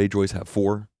and the Greyjoys have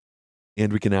 4.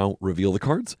 And we can now reveal the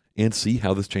cards and see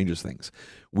how this changes things.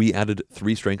 We added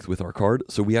 3 strength with our card,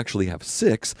 so we actually have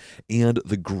 6, and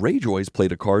the Greyjoys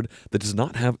played a card that does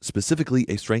not have specifically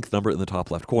a strength number in the top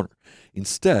left corner.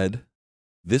 Instead,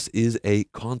 This is a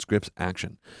conscript's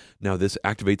action. Now this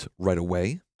activates right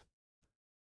away.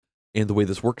 And the way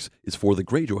this works is for the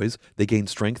Greyjoys, they gain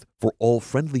strength for all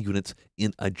friendly units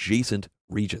in adjacent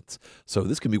regions. So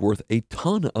this can be worth a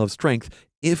ton of strength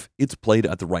if it's played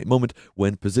at the right moment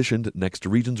when positioned next to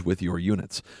regions with your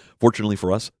units. Fortunately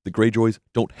for us, the Greyjoys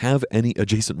don't have any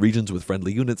adjacent regions with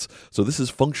friendly units, so this is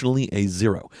functionally a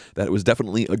 0. That was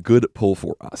definitely a good pull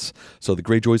for us. So the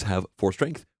Greyjoys have 4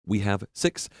 strength, we have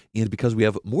 6, and because we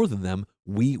have more than them,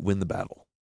 we win the battle.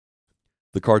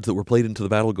 The cards that were played into the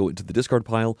battle go into the discard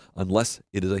pile unless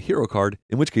it is a hero card,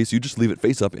 in which case you just leave it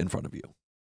face up in front of you.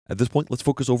 At this point, let's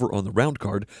focus over on the round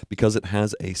card because it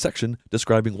has a section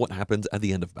describing what happens at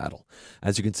the end of battle.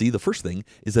 As you can see, the first thing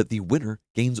is that the winner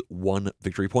gains 1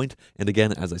 victory point, and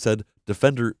again, as I said, the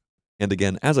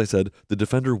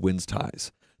defender wins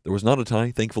ties. There was not a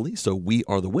tie, thankfully, so we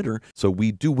are the winner, so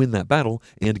we do win that battle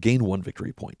and gain 1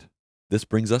 victory point. This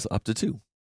brings us up to 2.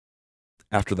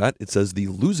 After that, it says the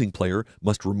losing player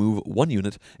must remove 1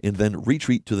 unit and then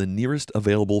retreat to the nearest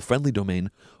available friendly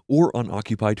domain or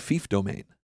unoccupied fief domain.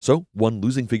 So 1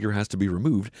 losing figure has to be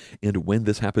removed, and when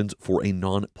this happens for a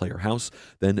non-player house,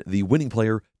 then the winning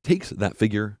player takes that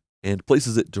figure and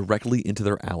places it directly into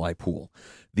their ally pool.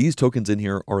 These tokens in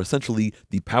here are essentially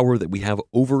the power that we have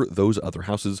over those other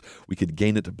houses. We could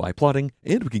gain it by plotting,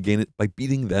 and we could gain it by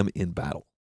beating them in battle.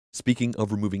 Speaking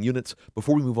of removing units,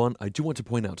 before we move on, I do want to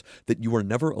point out that you are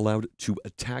never allowed to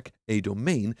attack a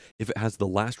domain if it has the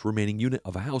last remaining unit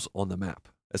of a house on the map.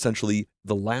 Essentially,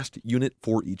 the last unit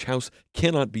for each house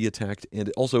cannot be attacked, and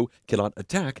it also cannot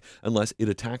attack unless it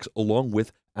attacks along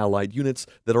with allied units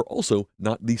that are also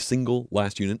not the single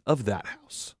last unit of that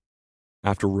house.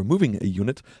 After removing a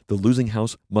unit, the losing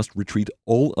house must retreat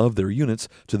all of their units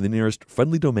to the nearest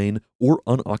friendly domain or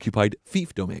unoccupied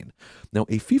fief domain. Now,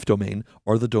 a fief domain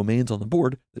are the domains on the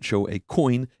board that show a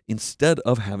coin instead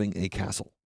of having a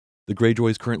castle. The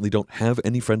Greyjoys currently don't have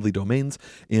any friendly domains,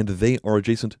 and they are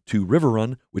adjacent to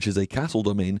Riverrun, which is a castle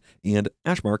domain, and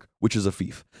Ashmark, which is a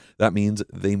fief. That means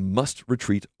they must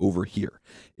retreat over here.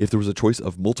 If there was a choice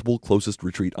of multiple closest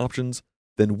retreat options,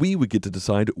 then we would get to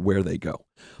decide where they go.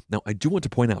 Now, I do want to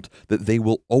point out that they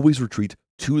will always retreat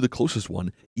to the closest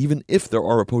one, even if there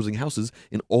are opposing houses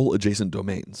in all adjacent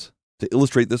domains. To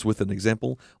illustrate this with an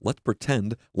example, let's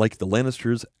pretend like the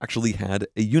Lannisters actually had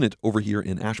a unit over here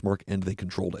in Ashmark and they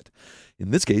controlled it. In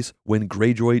this case, when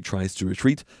Greyjoy tries to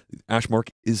retreat, Ashmark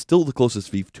is still the closest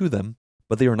fief to them,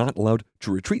 but they are not allowed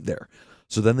to retreat there.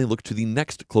 So then they look to the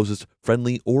next closest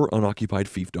friendly or unoccupied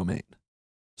fief domain.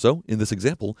 So, in this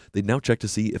example, they now check to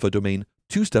see if a domain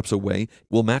 2 steps away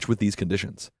will match with these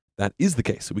conditions. That is the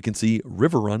case. We can see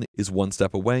Riverrun is 1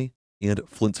 step away, and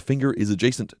Flint's Finger is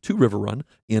adjacent to Riverrun,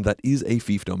 and that is a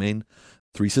fief domain.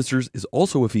 Three Sisters is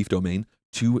also a fief domain,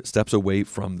 2 steps away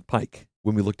from the Pike.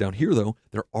 When we look down here, though,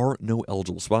 there are no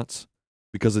eligible spots.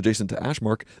 Because adjacent to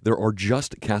Ashmark, there are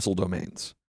just castle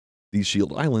domains. These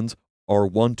Shield Islands are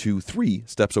 1, 2, 3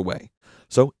 steps away.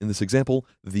 So, in this example,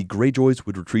 the Greyjoys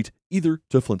would retreat either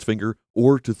to Flint's Finger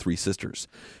or to Three Sisters.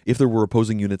 If there were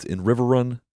opposing units in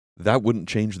Riverrun, that wouldn't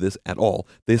change this at all.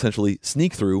 They essentially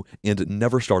sneak through and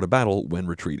never start a battle when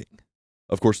retreating.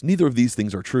 Of course, neither of these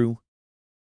things are true,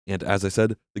 and as I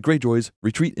said, the Greyjoys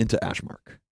retreat into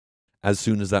Ashmark. As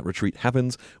soon as that retreat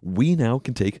happens, we now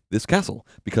can take this castle,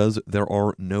 because there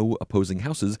are no opposing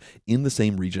houses in the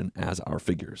same region as our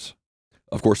figures.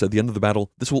 Of course, at the end of the battle,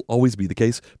 this will always be the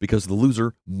case because the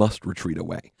loser must retreat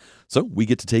away. So we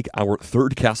get to take our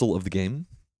 3rd castle of the game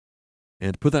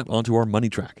and put that onto our money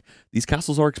track. These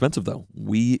castles are expensive though.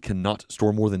 We cannot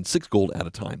store more than 6 gold at a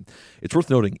time. It's worth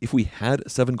noting, if we had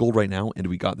 7 gold right now and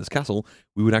we got this castle,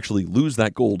 we would actually lose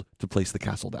that gold to place the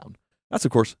castle down. That's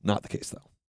of course not the case though.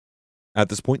 At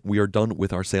this point, we are done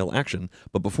with our sale action,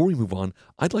 but before we move on,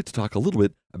 I'd like to talk a little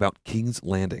bit about King's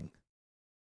Landing.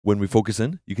 When we focus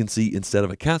in, you can see instead of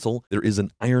a castle, there is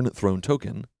an Iron Throne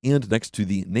token, and next to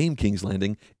the name King's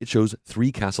Landing, it shows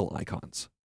 3 castle icons.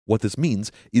 What this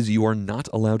means is you are not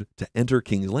allowed to enter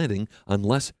King's Landing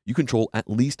unless you control at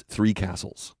least 3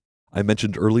 castles. I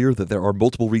mentioned earlier that there are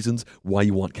multiple reasons why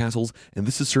you want castles, and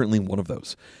this is certainly one of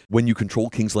those. When you control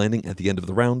King's Landing at the end of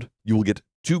the round, you will get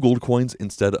 2 gold coins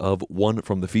instead of 1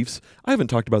 from the fiefs. I haven't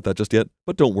talked about that just yet,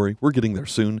 but don't worry, we're getting there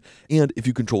soon. And if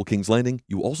you control King's Landing,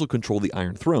 you also control the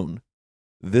Iron Throne.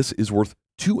 This is worth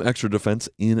 2 extra defense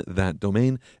in that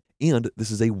domain, and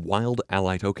this is a wild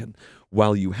ally token.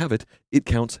 While you have it, it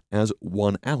counts as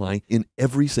 1 ally in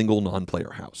every single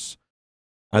non-player house.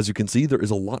 As you can see, there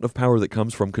is a lot of power that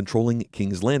comes from controlling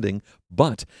King's Landing,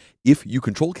 but if you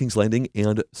control King's Landing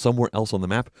and somewhere else on the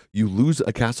map, you lose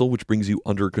a castle which brings you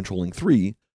under controlling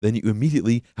 3, then you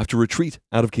immediately have to retreat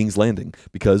out of King's Landing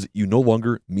because you no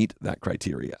longer meet that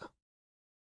criteria.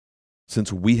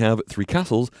 Since we have 3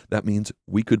 castles, that means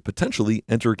we could potentially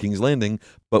enter King's Landing,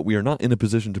 but we are not in a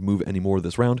position to move anymore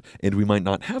this round, and we might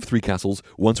not have 3 castles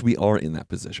once we are in that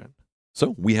position.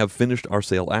 So we have finished our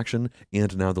sail action,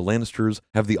 and now the Lannisters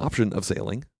have the option of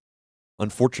sailing.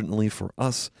 Unfortunately for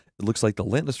us, it looks like the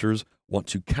Lannisters want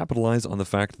to capitalize on the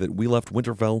fact that we left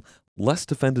Winterfell less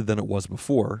defended than it was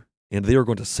before, and they are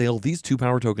going to sail these 2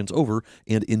 power tokens over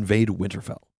and invade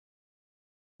Winterfell.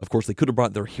 Of course, they could have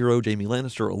brought their hero, Jaime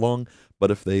Lannister, along,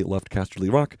 but if they left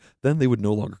Casterly Rock, then they would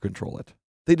no longer control it.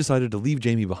 They decided to leave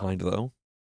Jaime behind, though,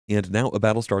 and now a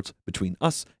battle starts between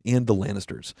us and the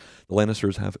Lannisters. The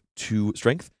Lannisters have 2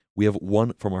 strength. We have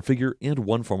 1 from our figure and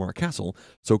 1 from our castle,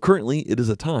 so currently it is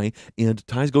a tie, and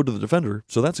ties go to the defender,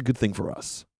 so that's a good thing for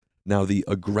us. Now the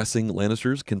aggressing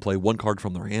Lannisters can play 1 card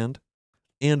from their hand,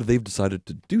 and they've decided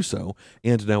to do so,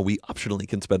 and now we optionally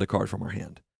can spend a card from our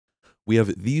hand. We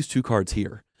have these 2 cards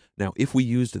here. Now, if we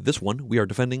used this one, we are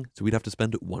defending, so we'd have to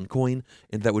spend 1 coin,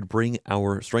 and that would bring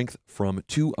our strength from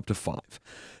 2 up to 5.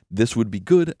 This would be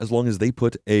good as long as they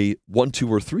put a 1,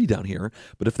 2, or 3 down here,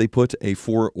 but if they put a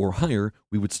 4 or higher,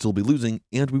 we would still be losing,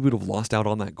 and we would have lost out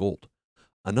on that gold.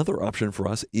 Another option for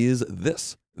us is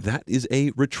this. That is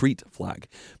a retreat flag.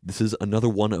 This is another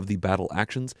one of the battle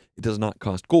actions. It does not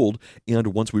cost gold, and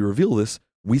once we reveal this,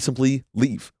 we simply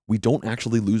leave. We don't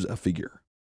actually lose a figure.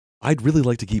 I'd really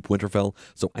like to keep Winterfell,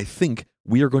 so I think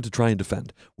we are going to try and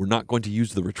defend. We're not going to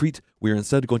use the retreat. We are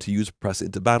instead going to use press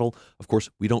into battle. Of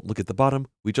course, we don't look at the bottom.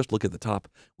 We just look at the top.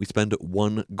 We spend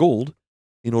 1 gold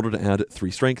in order to add 3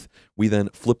 strength. We then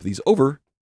flip these over,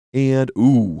 and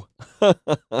ooh,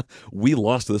 we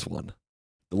lost this one.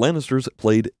 The Lannisters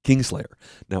played Kingslayer.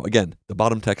 Now again, the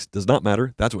bottom text does not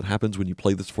matter. That's what happens when you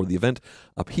play this for the event.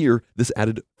 Up here, this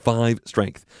added 5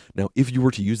 strength. Now, if you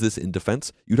were to use this in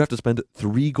defense, you'd have to spend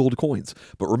 3 gold coins.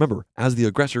 But remember, as the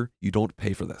aggressor, you don't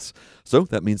pay for this. So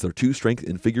that means their 2 strength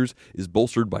in figures is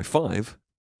bolstered by 5,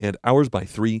 and ours by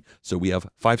 3, so we have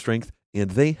 5 strength,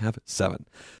 and they have 7.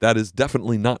 That is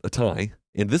definitely not a tie.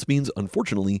 And this means,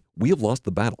 unfortunately, we have lost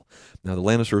the battle. Now, the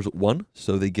Lannisters won,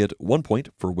 so they get 1 point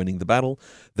for winning the battle.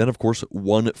 Then, of course,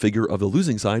 1 figure of the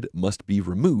losing side must be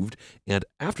removed. And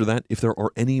after that, if there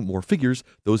are any more figures,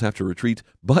 those have to retreat.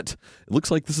 But it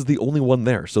looks like this is the only one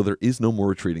there, so there is no more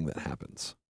retreating that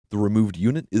happens. The removed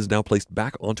unit is now placed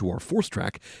back onto our force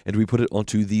track, and we put it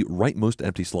onto the rightmost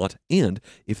empty slot, and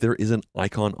if there is an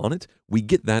icon on it, we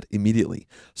get that immediately.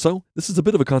 So this is a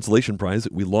bit of a consolation prize.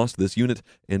 We lost this unit,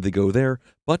 and they go there,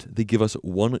 but they give us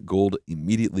 1 gold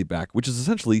immediately back, which is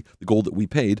essentially the gold that we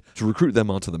paid to recruit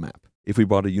them onto the map. If we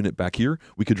brought a unit back here,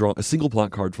 we could draw a single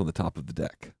plot card from the top of the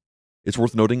deck. It's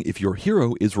worth noting, if your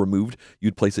hero is removed,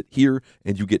 you'd place it here,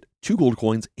 and you get 2 gold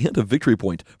coins and a victory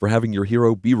point for having your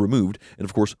hero be removed. And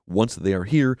of course, once they are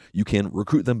here, you can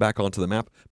recruit them back onto the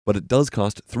map, but it does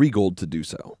cost 3 gold to do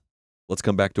so. Let's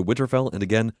come back to Winterfell, and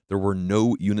again, there were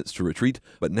no units to retreat,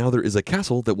 but now there is a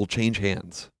castle that will change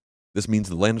hands. This means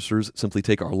the Lannisters simply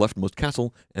take our leftmost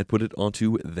castle and put it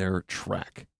onto their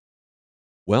track.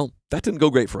 Well, that didn't go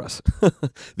great for us.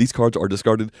 These cards are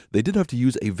discarded. They did have to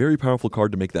use a very powerful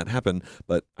card to make that happen,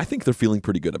 but I think they're feeling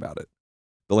pretty good about it.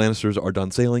 The Lannisters are done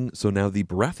sailing, so now the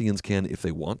Baratheons can if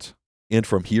they want. And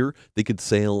from here, they could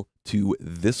sail to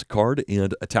this card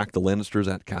and attack the Lannisters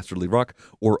at Casterly Rock,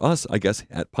 or us, I guess,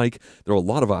 at Pike. There are a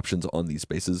lot of options on these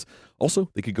spaces. Also,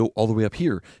 they could go all the way up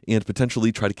here and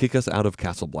potentially try to kick us out of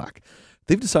Castle Black.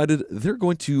 They've decided they're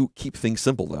going to keep things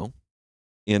simple, though,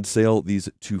 and sail these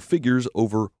 2 figures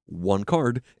over 1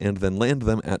 card and then land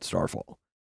them at Starfall.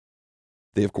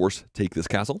 They, of course, take this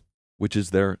castle, which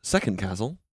is their 2nd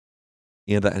castle,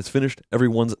 and that has finished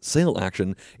everyone's sail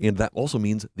action, and that also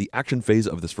means the action phase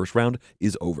of this first round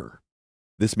is over.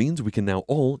 This means we can now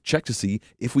all check to see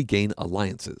if we gain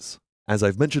alliances. As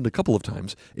I've mentioned a couple of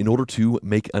times, in order to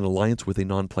make an alliance with a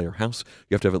non-player house,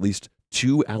 you have to have at least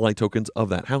 2 ally tokens of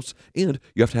that house, and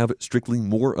you have to have strictly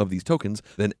more of these tokens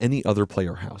than any other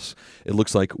player house. It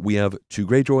looks like we have 2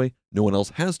 Greyjoy, no one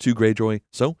else has 2 Greyjoy,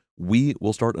 so we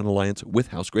will start an alliance with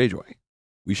House Greyjoy.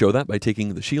 We show that by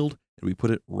taking the shield, and we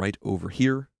put it right over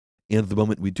here. And the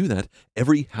moment we do that,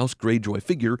 every House Greyjoy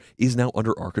figure is now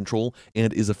under our control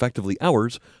and is effectively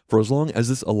ours for as long as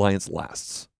this alliance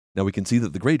lasts. Now we can see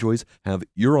that the Greyjoys have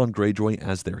Euron Greyjoy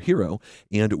as their hero,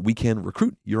 and we can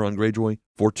recruit Euron Greyjoy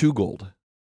for 2 gold.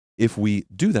 If we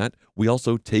do that, we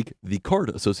also take the card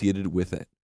associated with it.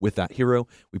 With that hero,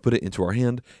 we put it into our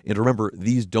hand, and remember,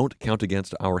 these don't count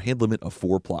against our hand limit of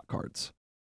 4 plot cards.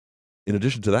 In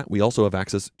addition to that, we also have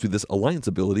access to this alliance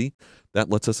ability that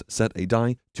lets us set a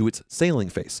die to its sailing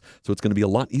face. So it's going to be a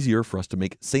lot easier for us to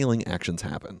make sailing actions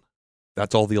happen.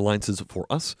 That's all the alliances for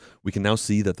us. We can now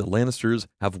see that the Lannisters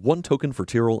have 1 token for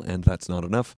Tyrell, and that's not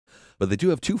enough. But they do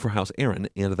have 2 for House Arryn,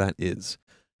 and that is.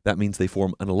 That means they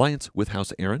form an alliance with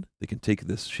House Arryn. They can take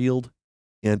this shield.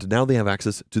 And now they have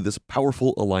access to this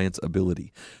powerful alliance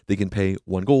ability. They can pay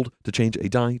 1 gold to change a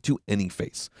die to any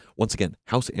face. Once again,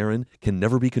 House Arryn can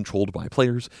never be controlled by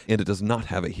players, and it does not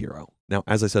have a hero. Now,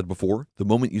 as I said before, the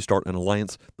moment you start an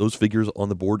alliance, those figures on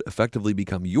the board effectively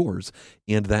become yours,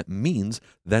 and that means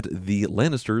that the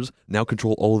Lannisters now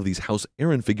control all of these House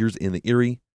Arryn figures in the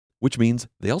Eyrie, which means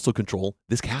they also control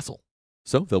this castle.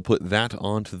 So they'll put that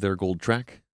onto their gold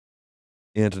track.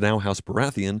 And now House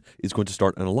Baratheon is going to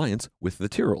start an alliance with the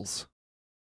Tyrells.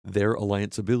 Their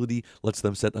alliance ability lets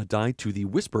them set a die to the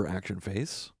Whisper action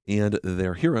phase, and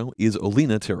their hero is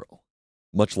Olenna Tyrell.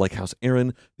 Much like House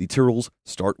Arryn, the Tyrells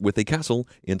start with a castle,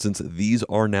 and since these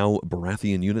are now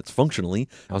Baratheon units functionally,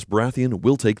 House Baratheon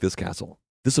will take this castle.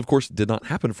 This, of course, did not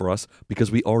happen for us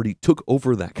because we already took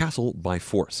over that castle by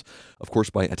force. Of course,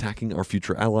 by attacking our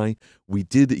future ally, we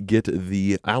did get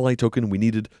the ally token we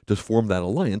needed to form that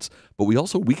alliance, but we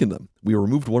also weakened them. We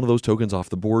removed one of those tokens off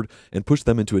the board and pushed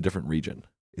them into a different region.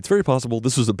 It's very possible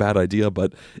this was a bad idea,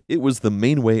 but it was the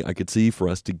main way I could see for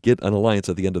us to get an alliance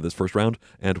at the end of this first round,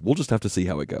 and we'll just have to see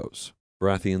how it goes.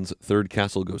 Baratheon's 3rd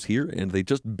castle goes here, and they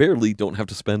just barely don't have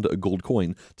to spend a gold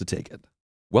coin to take it.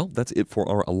 Well, that's it for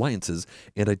our alliances,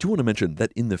 and I do want to mention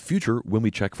that in the future, when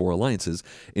we check for alliances,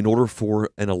 in order for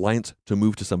an alliance to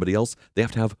move to somebody else, they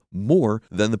have to have more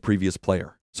than the previous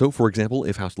player. So, for example,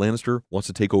 if House Lannister wants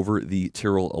to take over the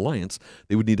Tyrell alliance,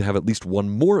 they would need to have at least 1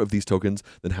 more of these tokens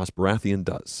than House Baratheon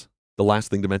does. The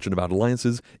last thing to mention about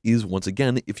alliances is, once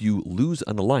again, if you lose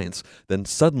an alliance, then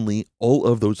suddenly all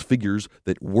of those figures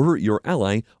that were your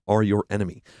ally are your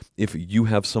enemy. If you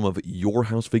have some of your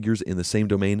house figures in the same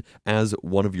domain as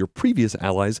one of your previous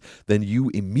allies, then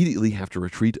you immediately have to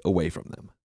retreat away from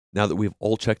them. Now that we've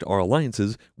all checked our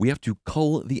alliances, we have to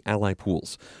cull the ally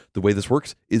pools. The way this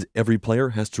works is every player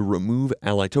has to remove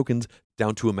ally tokens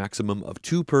down to a maximum of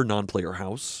 2 per non-player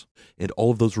house, and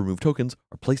all of those removed tokens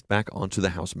are placed back onto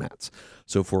the house mats.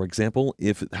 So for example,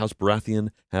 if House Baratheon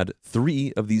had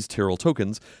 3 of these Tyrell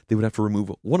tokens, they would have to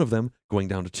remove 1 of them, going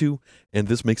down to 2, and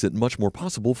this makes it much more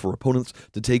possible for opponents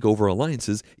to take over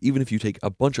alliances, even if you take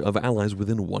a bunch of allies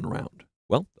within 1 round.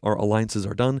 Well, our alliances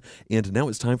are done, and now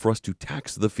it's time for us to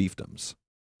tax the fiefdoms.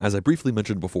 As I briefly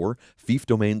mentioned before, fief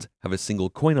domains have a single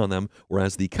coin on them,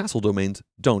 whereas the castle domains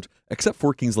don't, except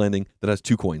for King's Landing that has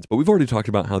 2 coins, but we've already talked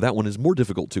about how that one is more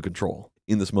difficult to control.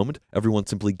 In this moment, everyone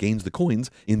simply gains the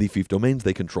coins in the fief domains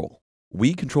they control.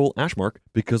 We control Ashmark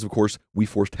because, of course, we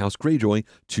forced House Greyjoy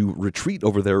to retreat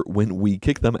over there when we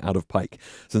kicked them out of Pike.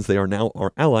 Since they are now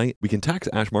our ally, we can tax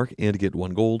Ashmark and get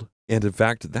 1 gold. And in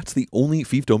fact, that's the only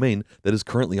fief domain that is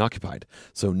currently occupied,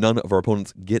 so none of our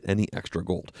opponents get any extra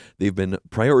gold. They've been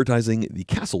prioritizing the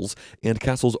castles, and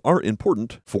castles are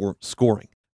important for scoring.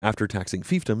 After taxing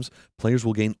fiefdoms, players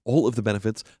will gain all of the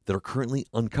benefits that are currently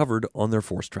uncovered on their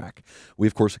force track. We,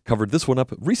 of course, covered this one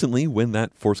up recently when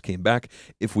that force came back.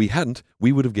 If we hadn't,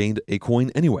 we would have gained a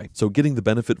coin anyway. So getting the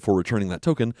benefit for returning that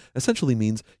token essentially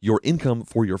means your income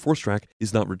for your force track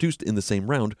is not reduced in the same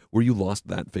round where you lost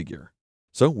that figure.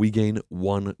 So we gain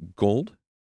 1 gold,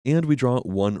 and we draw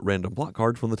 1 random block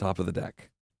card from the top of the deck.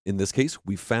 In this case,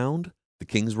 we found the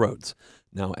King's Roads.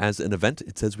 Now, as an event,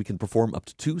 it says we can perform up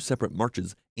to 2 separate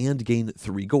marches and gain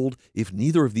 3 gold if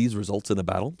neither of these results in a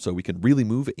battle, so we can really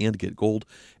move and get gold.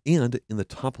 And in the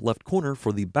top left corner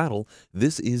for the battle,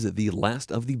 this is the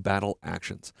last of the battle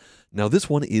actions. Now, this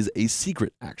one is a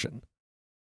secret action.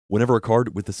 Whenever a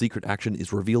card with the secret action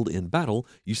is revealed in battle,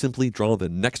 you simply draw the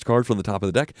next card from the top of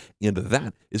the deck, and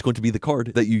that is going to be the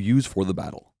card that you use for the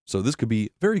battle. So this could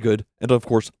be very good, and of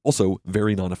course, also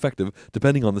very non-effective,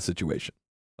 depending on the situation.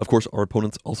 Of course, our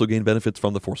opponents also gain benefits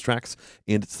from the force tracks,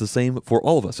 and it's the same for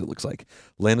all of us, it looks like.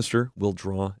 Lannister will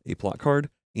draw a plot card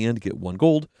and get 1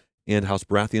 gold, and House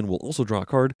Baratheon will also draw a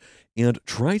card and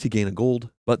try to gain a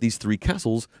gold, but these 3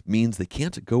 castles means they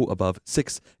can't go above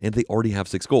 6, and they already have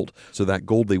 6 gold, so that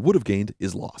gold they would have gained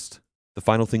is lost. The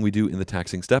final thing we do in the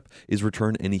taxing step is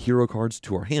return any hero cards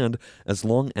to our hand as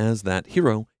long as that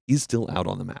hero is still out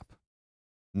on the map.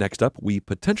 Next up, we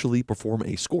potentially perform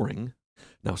a scoring.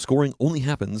 Now, scoring only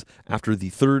happens after the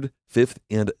 3rd, 5th,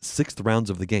 and 6th rounds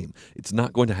of the game. It's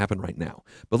not going to happen right now,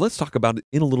 but let's talk about it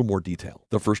in a little more detail.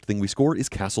 The first thing we score is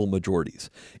castle majorities.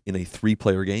 In a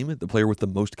 3-player game, the player with the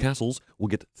most castles will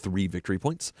get 3 victory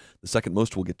points, the second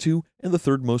most will get 2, and the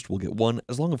third most will get 1,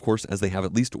 as long, of course, as they have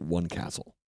at least 1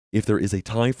 castle. If there is a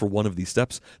tie for one of these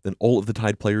steps, then all of the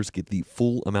tied players get the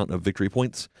full amount of victory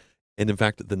points. And in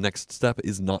fact, the next step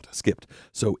is not skipped.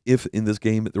 So if in this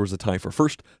game there was a tie for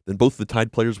first, then both the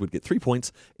tied players would get 3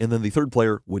 points, and then the third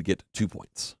player would get 2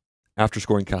 points. After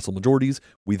scoring castle majorities,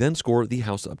 we then score the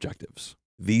house objectives.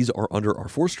 These are under our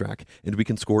force track, and we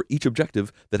can score each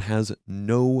objective that has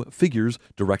no figures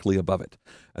directly above it.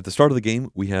 At the start of the game,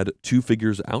 we had 2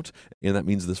 figures out, and that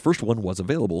means this first one was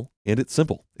available, and it's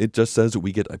simple. It just says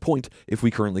we get a point if we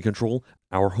currently control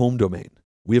our home domain.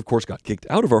 We, of course, got kicked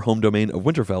out of our home domain of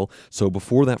Winterfell, so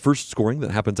before that first scoring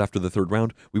that happens after the third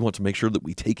round, we want to make sure that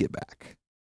we take it back.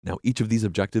 Now, each of these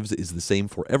objectives is the same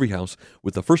for every house,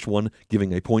 with the first one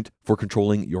giving a point for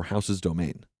controlling your house's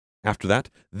domain. After that,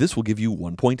 this will give you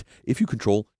 1 point if you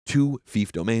control 2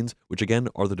 fief domains, which again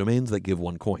are the domains that give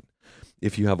 1 coin.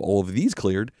 If you have all of these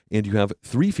cleared and you have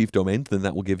 3 fief domains, then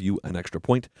that will give you an extra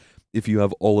point. If you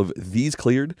have all of these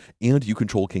cleared and you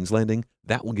control King's Landing,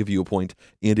 that will give you a point.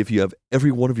 And if you have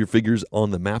every one of your figures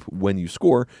on the map when you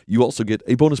score, you also get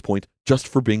a bonus point just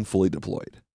for being fully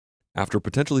deployed. After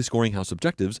potentially scoring house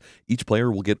objectives, each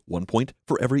player will get 1 point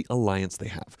for every alliance they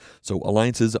have. So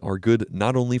alliances are good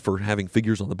not only for having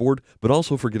figures on the board, but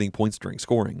also for getting points during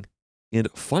scoring. And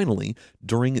finally,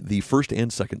 during the first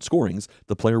and second scorings,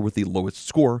 the player with the lowest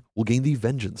score will gain the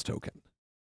Vengeance token.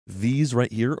 These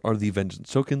right here are the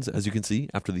Vengeance tokens, as you can see,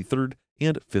 after the third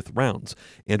and fifth rounds.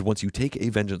 And once you take a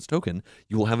Vengeance token,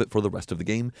 you will have it for the rest of the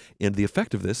game. And the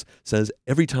effect of this says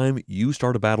every time you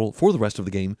start a battle for the rest of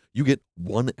the game, you get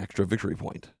 1 extra victory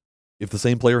point. If the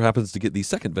same player happens to get the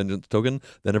second Vengeance token,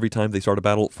 then every time they start a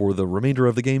battle for the remainder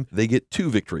of the game, they get 2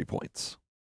 victory points.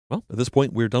 Well, at this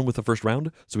point, we're done with the first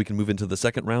round, so we can move into the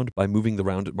second round by moving the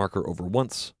round marker over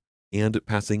once and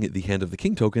passing the Hand of the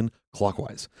King token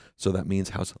clockwise. So that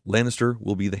means House Lannister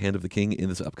will be the Hand of the King in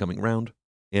this upcoming round.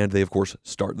 And they, of course,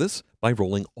 start this by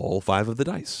rolling all 5 of the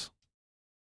dice.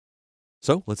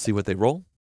 So let's see what they roll.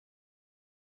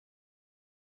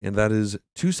 And that is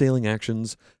 2 sailing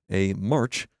actions, a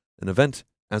march, an event,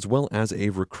 as well as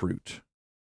a recruit.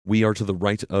 We are to the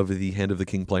right of the Hand of the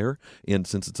King player, and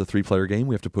since it's a 3-player game,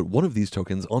 we have to put one of these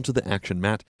tokens onto the action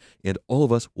mat, and all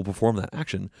of us will perform that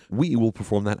action. We will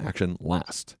perform that action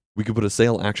last. We could put a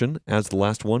sail action as the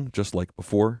last one, just like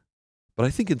before, but I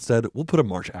think instead we'll put a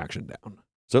march action down.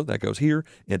 So that goes here,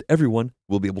 and everyone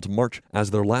will be able to march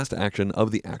as their last action of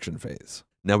the action phase.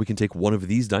 Now we can take one of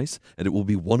these dice, and it will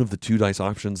be one of the 2 dice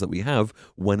options that we have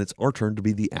when it's our turn to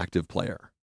be the active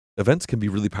player. Events can be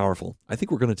really powerful. I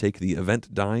think we're going to take the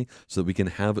event die so that we can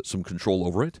have some control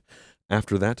over it.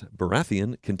 After that,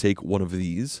 Baratheon can take one of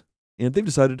these, and they've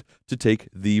decided to take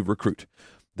the recruit.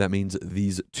 That means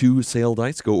these 2 sail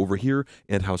dice go over here,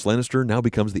 and House Lannister now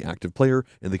becomes the active player,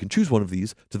 and they can choose one of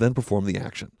these to then perform the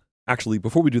action. Actually,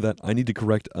 before we do that, I need to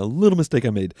correct a little mistake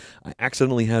I made. I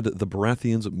accidentally had the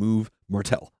Baratheons move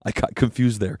Martell. I got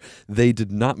confused there. They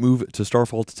did not move to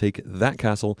Starfall to take that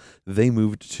castle. They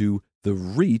moved to the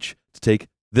Reach to take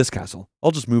this castle.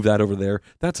 I'll just move that over there.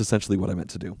 That's essentially what I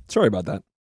meant to do. Sorry about that.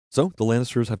 So the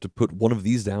Lannisters have to put one of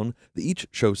these down. They each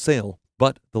show sail,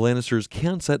 but the Lannisters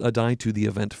can set a die to the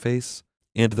event face,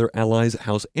 and their allies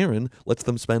House Aaron lets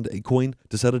them spend a coin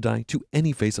to set a die to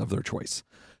any face of their choice.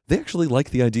 They actually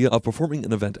like the idea of performing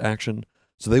an event action,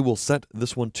 so they will set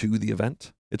this one to the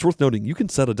event. It's worth noting you can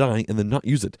set a die and then not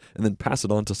use it, and then pass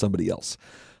it on to somebody else.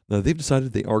 Now, they've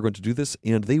decided they are going to do this,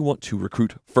 and they want to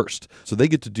recruit first. So they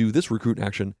get to do this recruit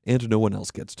action, and no one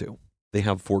else gets to. They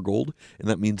have 4 gold, and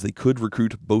that means they could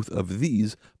recruit both of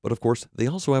these, but of course, they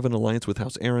also have an alliance with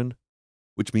House Aaron,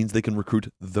 which means they can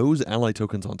recruit those ally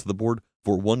tokens onto the board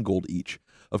for 1 gold each.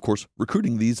 Of course,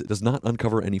 recruiting these does not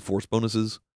uncover any force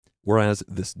bonuses, whereas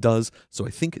this does, so I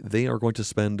think they are going to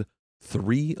spend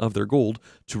 3 of their gold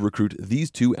to recruit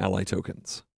these 2 ally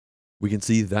tokens. We can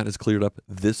see that has cleared up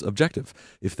this objective.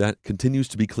 If that continues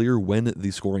to be clear when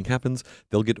the scoring happens,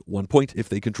 they'll get 1 point if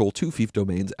they control 2 fief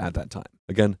domains at that time.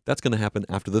 Again, that's going to happen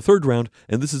after the 3rd round,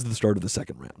 and this is the start of the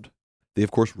 2nd round. They,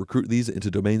 of course, recruit these into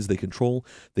domains they control.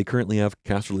 They currently have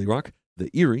Casterly Rock,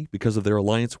 the Eyrie, because of their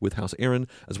alliance with House Aaron,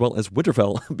 as well as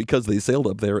Winterfell, because they sailed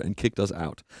up there and kicked us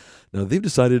out. Now, they've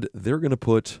decided they're going to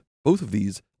put both of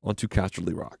these onto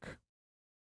Casterly Rock.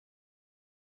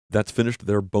 That's finished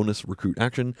their bonus recruit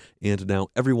action, and now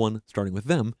everyone, starting with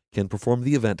them, can perform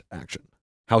the event action.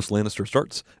 House Lannister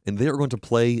starts, and they are going to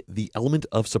play the Element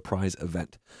of Surprise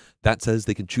event. That says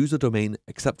they can choose a domain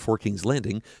except for King's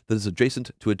Landing that is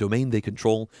adjacent to a domain they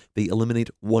control. They eliminate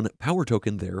 1 power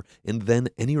token there, and then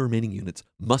any remaining units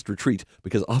must retreat,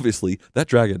 because obviously that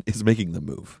dragon is making them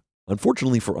move.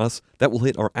 Unfortunately for us, that will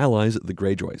hit our allies, the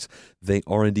Greyjoys. They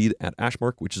are indeed at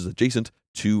Ashmark, which is adjacent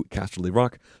to Casterly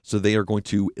Rock, so they are going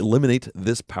to eliminate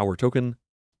this power token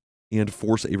and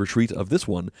force a retreat of this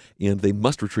one, and they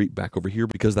must retreat back over here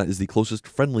because that is the closest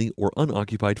friendly or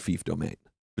unoccupied fief domain.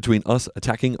 Between us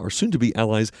attacking our soon-to-be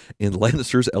allies and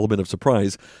Lannister's element of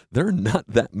surprise, there are not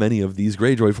that many of these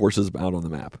Greyjoy forces out on the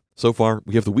map. So far,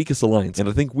 we have the weakest alliance, and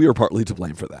I think we are partly to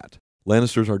blame for that.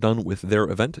 Lannisters are done with their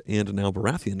event, and now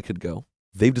Baratheon could go.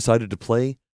 They've decided to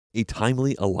play a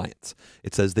timely alliance.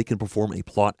 It says they can perform a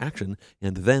plot action,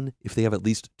 and then, if they have at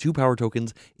least 2 power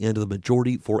tokens and the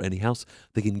majority for any house,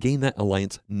 they can gain that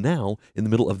alliance now in the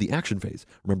middle of the action phase.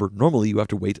 Remember, normally you have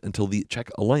to wait until the check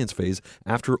alliance phase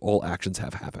after all actions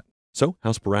have happened. So,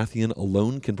 House Baratheon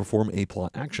alone can perform a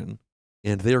plot action,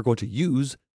 and they are going to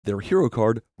use their hero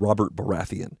card, Robert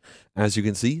Baratheon. As you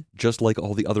can see, just like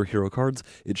all the other hero cards,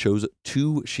 it shows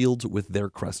 2 shields with their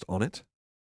crest on it.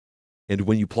 And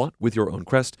when you plot with your own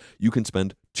crest, you can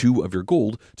spend 2 of your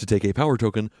gold to take a power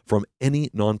token from any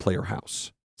non-player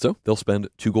house. So they'll spend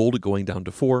 2 gold going down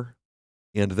to 4,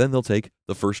 and then they'll take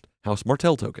the first House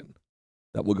Martell token.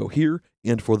 That will go here,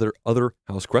 and for their other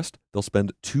house crest, they'll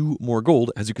spend 2 more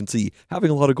gold. As you can see, having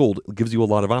a lot of gold gives you a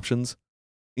lot of options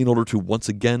in order to once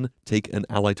again take an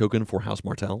ally token for House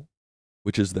Martell,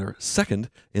 which is their second.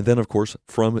 And then, of course,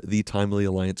 from the Timely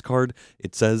Alliance card,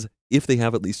 it says if they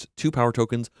have at least 2 power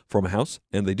tokens from a house,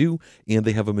 and they do, and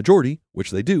they have a majority,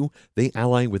 which they do, they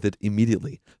ally with it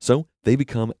immediately. So they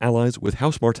become allies with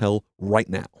House Martell right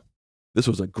now. This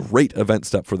was a great event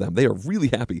step for them. They are really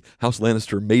happy House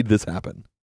Lannister made this happen.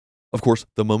 Of course,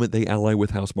 the moment they ally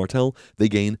with House Martell, they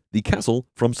gain the castle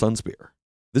from Sunspear.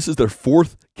 This is their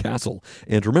 4th castle,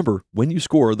 and remember, when you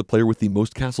score, the player with the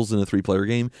most castles in a 3-player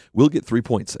game will get 3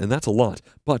 points, and that's a lot,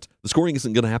 but the scoring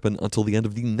isn't going to happen until the end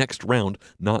of the next round,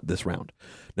 not this round.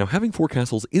 Now, having 4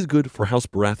 castles is good for House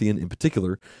Baratheon in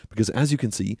particular, because as you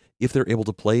can see, if they're able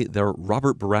to play their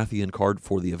Robert Baratheon card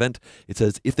for the event, it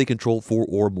says if they control 4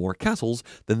 or more castles,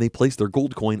 then they place their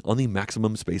gold coin on the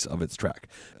maximum space of its track.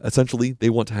 Essentially, they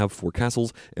want to have 4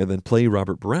 castles, and then play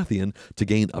Robert Baratheon to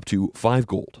gain up to 5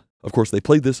 gold. Of course, they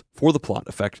played this for the plot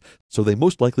effect, so they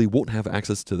most likely won't have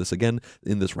access to this again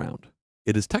in this round.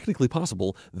 It is technically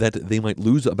possible that they might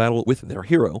lose a battle with their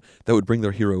hero. That would bring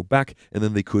their hero back, and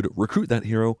then they could recruit that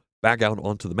hero back out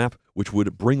onto the map, which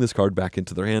would bring this card back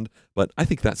into their hand, but I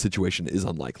think that situation is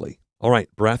unlikely. All right,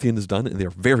 Baratheon is done, and they're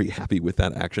very happy with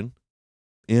that action.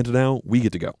 And now we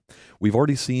get to go. We've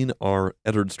already seen our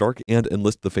Eddard Stark and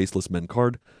Enlist the Faceless Men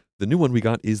card. The new one we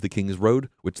got is the King's Road,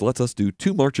 which lets us do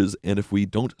 2 marches, and if we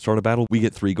don't start a battle, we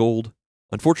get 3 gold.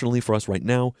 Unfortunately for us right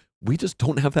now, we just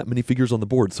don't have that many figures on the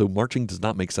board, so marching does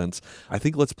not make sense. I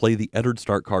think let's play the Eddard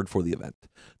Stark card for the event.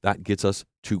 That gets us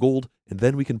 2 gold, and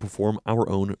then we can perform our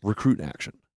own recruit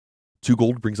action. 2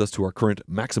 gold brings us to our current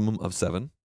maximum of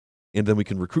 7, and then we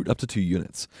can recruit up to 2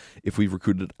 units. If we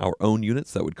recruited our own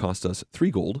units, that would cost us 3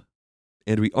 gold.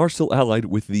 And we are still allied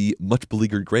with the much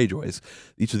beleaguered Greyjoys.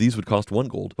 Each of these would cost 1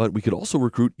 gold, but we could also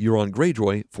recruit Euron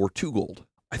Greyjoy for 2 gold.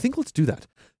 I think let's do that.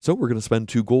 So we're going to spend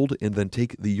 2 gold and then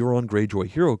take the Euron Greyjoy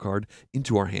hero card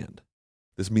into our hand.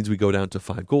 This means we go down to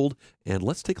 5 gold, and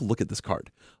let's take a look at this card.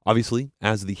 Obviously,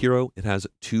 as the hero, it has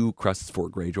 2 crests for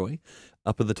Greyjoy.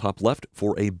 Up in the top left,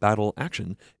 for a battle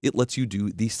action, it lets you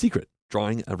do the secret,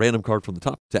 drawing a random card from the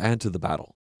top to add to the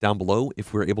battle. Down below,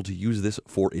 if we're able to use this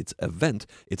for its event,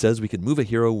 it says we can move a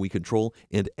hero we control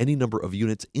and any number of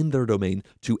units in their domain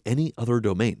to any other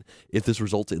domain. If this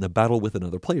results in a battle with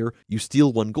another player, you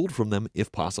steal 1 gold from them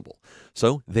if possible.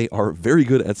 So they are very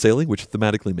good at sailing, which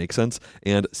thematically makes sense,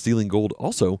 and stealing gold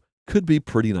also could be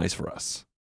pretty nice for us.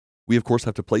 We, of course,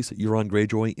 have to place Euron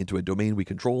Greyjoy into a domain we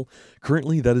control.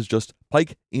 Currently, that is just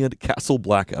Pike and Castle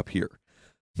Black up here.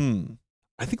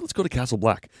 I think let's go to Castle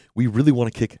Black. We really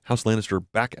want to kick House Lannister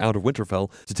back out of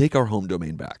Winterfell to take our home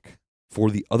domain back.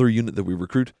 For the other unit that we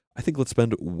recruit, I think let's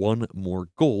spend 1 more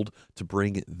gold to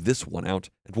bring this one out,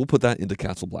 and we'll put that into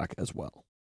Castle Black as well.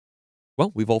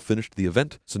 Well, we've all finished the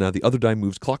event, so now the other die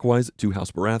moves clockwise to House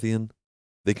Baratheon.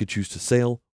 They could choose to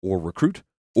sail or recruit,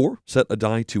 or set a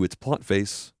die to its plot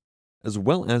face, as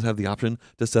well as have the option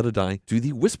to set a die to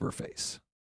the whisper face.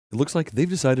 It looks like they've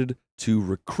decided to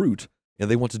recruit, and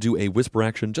they want to do a whisper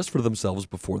action just for themselves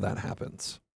before that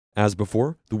happens. As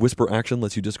before, the whisper action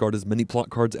lets you discard as many plot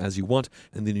cards as you want,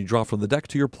 and then you draw from the deck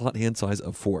to your plot hand size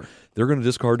of 4. They're going to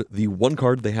discard the 1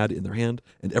 card they had in their hand,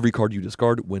 and every card you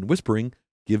discard when whispering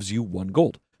gives you 1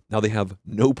 gold. Now they have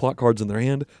no plot cards in their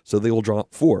hand, so they will draw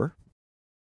 4.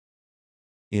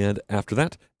 And after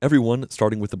that, everyone,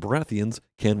 starting with the Baratheons,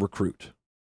 can recruit.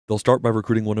 They'll start by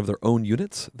recruiting one of their own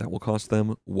units. That will cost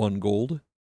them 1 gold.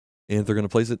 and they're going to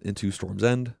place it into Storm's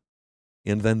End.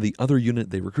 And then the other unit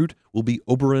they recruit will be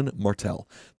Oberyn Martell.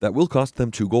 That will cost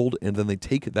them 2 gold, and then they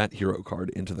take that hero card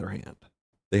into their hand.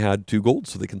 They had 2 gold,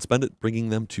 so they can spend it, bringing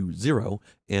them to 0.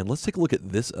 And let's take a look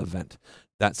at this event.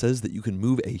 That says that you can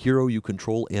move a hero you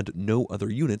control and no other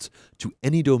units to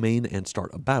any domain and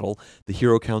start a battle. The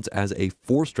hero counts as a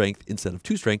 4 strength instead of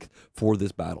 2 strength for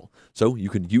this battle. So you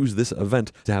can use this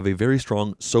event to have a very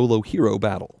strong solo hero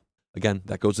battle. Again,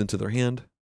 that goes into their hand,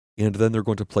 and then they're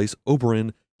going to place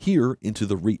Oberyn here into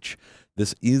the Reach.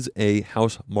 This is a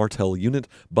House Martell unit,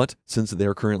 but since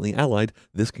they're currently allied,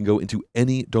 this can go into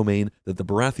any domain that the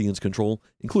Baratheons control,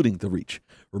 including the Reach.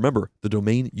 Remember, the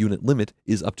domain unit limit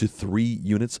is up to 3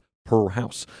 units per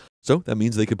house. So that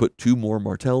means they could put 2 more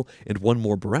Martell and 1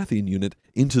 more Baratheon unit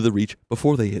into the Reach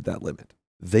before they hit that limit.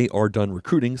 They are done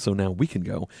recruiting, so now we can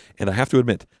go. And I have to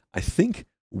admit, I think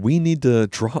we need to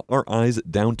draw our eyes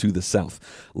down to the south.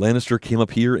 Lannister came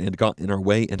up here and got in our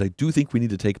way, and I do think we need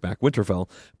to take back Winterfell.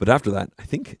 But after that, I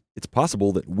think it's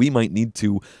possible that we might need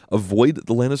to avoid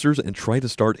the Lannisters and try to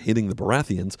start hitting the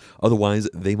Baratheons. Otherwise,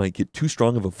 they might get too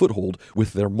strong of a foothold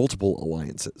with their multiple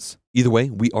alliances. Either way,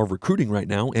 we are recruiting right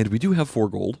now, and we do have 4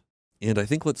 gold. And I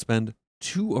think let's spend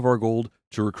 2 of our gold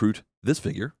to recruit this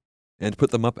figure and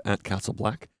put them up at Castle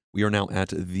Black. We are now at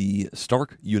the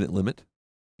Stark unit limit.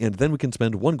 And then we can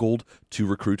spend 1 gold to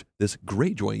recruit this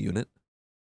Greyjoy unit.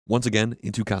 Once again,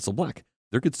 into Castle Black.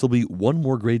 There could still be 1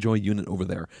 more Greyjoy unit over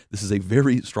there. This is a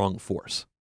very strong force.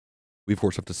 We, of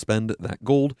course, have to spend that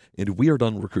gold, and we are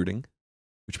done recruiting,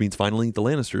 which means finally the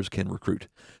Lannisters can recruit.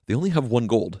 They only have 1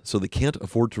 gold, so they can't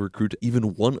afford to recruit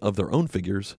even 1 of their own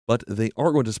figures, but they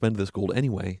are going to spend this gold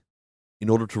anyway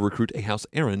in order to recruit a House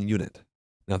Arryn unit.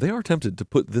 Now, they are tempted to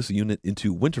put this unit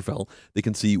into Winterfell. They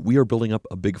can see we are building up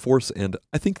a big force, and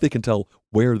I think they can tell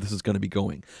where this is going to be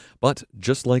going. But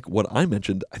just like what I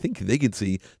mentioned, I think they can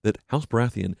see that House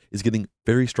Baratheon is getting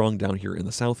very strong down here in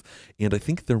the south, and I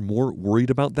think they're more worried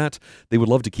about that. They would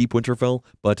love to keep Winterfell,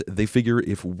 but they figure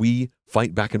if we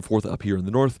fight back and forth up here in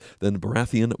the north, then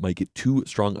Baratheon might get too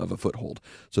strong of a foothold.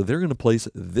 So they're going to place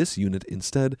this unit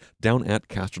instead down at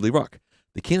Casterly Rock.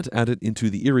 They can't add it into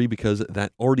the Eyrie because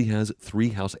that already has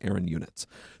 3 House Arryn units.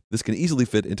 This can easily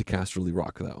fit into Casterly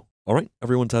Rock, though. All right,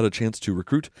 everyone's had a chance to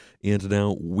recruit, and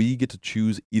now we get to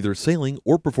choose either sailing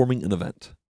or performing an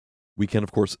event. We can,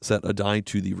 of course, set a die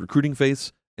to the recruiting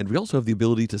phase, and we also have the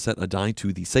ability to set a die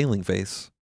to the sailing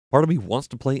phase. Part of me wants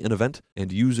to play an event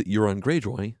and use Euron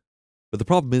Greyjoy, but the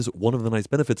problem is one of the nice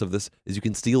benefits of this is you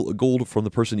can steal a gold from the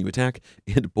person you attack,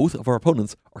 and both of our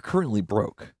opponents are currently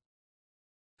broke.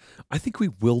 I think we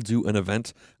will do an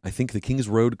event. I think the King's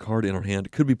Road card in our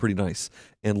hand could be pretty nice.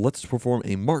 And let's perform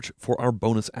a march for our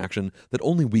bonus action that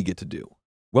only we get to do.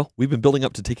 Well, we've been building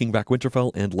up to taking back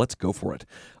Winterfell, and let's go for it.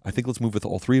 I think let's move with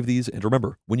all 3 of these. And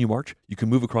remember, when you march, you can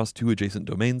move across 2 adjacent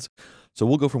domains. So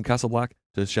we'll go from Castle Black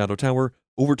to Shadow Tower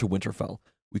over to Winterfell.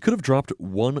 We could have dropped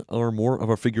 1 or more of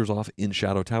our figures off in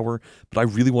Shadow Tower, but I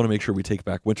really want to make sure we take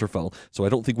back Winterfell, so I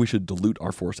don't think we should dilute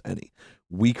our force any.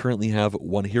 We currently have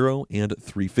 1 hero and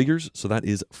 3 figures, so that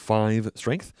is 5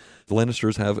 strength. The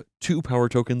Lannisters have 2 power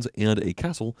tokens and a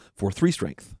castle for 3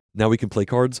 strength. Now we can play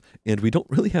cards, and we don't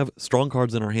really have strong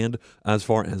cards in our hand as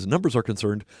far as numbers are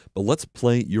concerned, but let's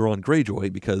play Euron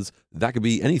Greyjoy because that could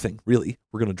be anything, really.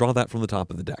 We're going to draw that from the top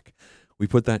of the deck. We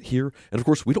put that here, and of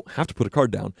course we don't have to put a card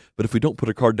down, but if we don't put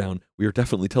a card down, we are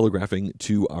definitely telegraphing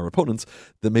to our opponents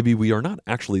that maybe we are not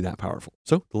actually that powerful.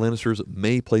 So the Lannisters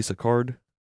may place a card,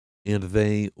 and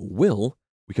they will.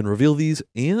 We can reveal these,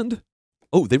 and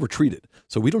oh, they retreated.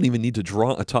 So we don't even need to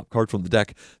draw a top card from the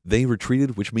deck. They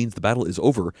retreated, which means the battle is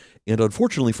over. And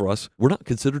unfortunately for us, we're not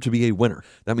considered to be a winner.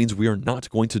 That means we are not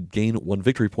going to gain 1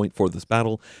 victory point for this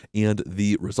battle. And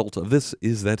the result of this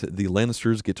is that the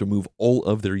Lannisters get to move all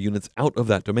of their units out of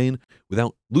that domain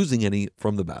without losing any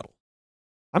from the battle.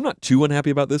 I'm not too unhappy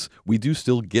about this. We do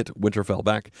still get Winterfell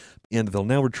back, and they'll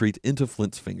now retreat into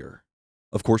Flint's Finger.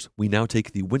 Of course, we now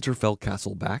take the Winterfell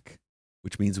castle back,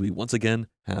 which means we once again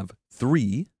have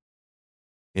 3.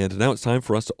 And now it's time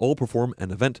for us to all perform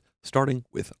an event, starting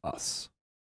with us.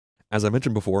 As I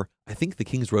mentioned before, I think the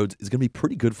King's Roads is going to be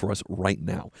pretty good for us right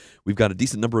now. We've got a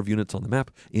decent number of units on the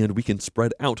map, and we can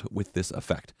spread out with this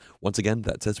effect. Once again,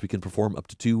 that says we can perform up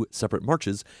to 2 separate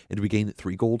marches, and we gain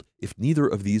 3 gold if neither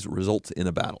of these results in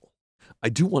a battle. I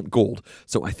do want gold,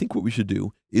 so I think what we should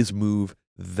do is move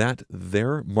that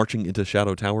there, marching into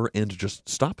Shadow Tower, and just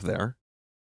stop there.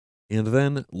 And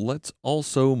then let's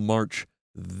also march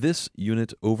this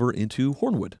unit over into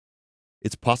Hornwood.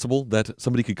 It's possible that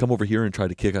somebody could come over here and try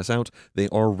to kick us out. They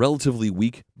are relatively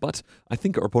weak, but I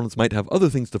think our opponents might have other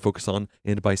things to focus on,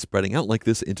 and by spreading out like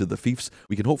this into the fiefs,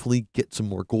 we can hopefully get some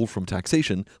more gold from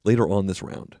taxation later on this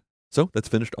round. So that's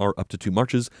finished our up to 2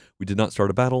 marches. We did not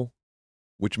start a battle,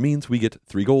 which means we get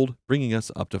 3 gold, bringing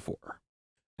us up to 4.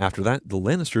 After that, the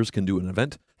Lannisters can do an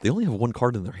event. They only have 1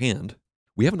 card in their hand.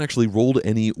 We haven't actually rolled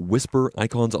any whisper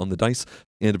icons on the dice,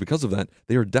 and because of that,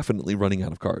 they are definitely running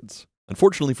out of cards.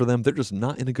 Unfortunately for them, they're just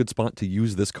not in a good spot to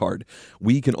use this card.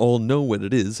 We can all know what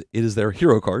it is. It is their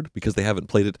hero card, because they haven't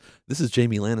played it. This is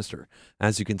Jaime Lannister.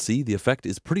 As you can see, the effect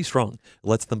is pretty strong. It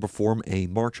lets them perform a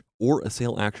march or a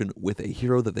sail action with a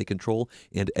hero that they control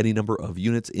and any number of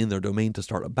units in their domain to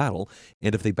start a battle.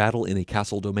 And if they battle in a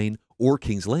castle domain or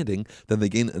King's Landing, then they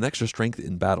gain an extra strength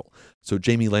in battle. So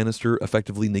Jaime Lannister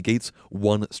effectively negates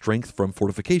 1 strength from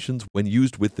fortifications when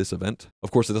used with this event.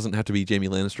 Of course, it doesn't have to be Jaime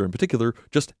Lannister in particular,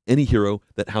 just any hero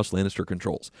that House Lannister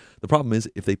controls. The problem is,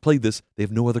 if they play this, they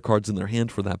have no other cards in their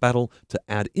hand for that battle to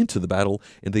add into the battle,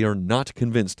 and they are not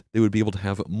convinced they would be able to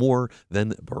have more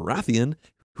than Baratheon,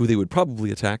 who they would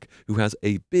probably attack, who has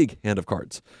a big hand of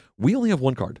cards. We only have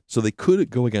 1 card, so they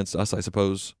could go against us, I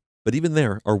suppose. But even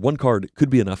there, our 1 card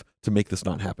could be enough to make this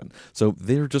not happen. So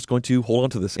they're just going to hold on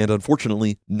to this and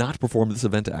unfortunately not perform this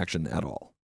event action at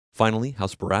all. Finally,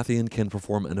 House Baratheon can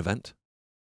perform an event,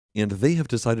 and they have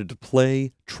decided to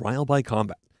play Trial by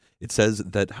Combat. It says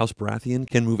that House Baratheon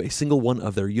can move a single one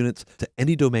of their units to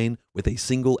any domain with a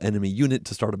single enemy unit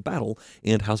to start a battle,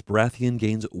 and House Baratheon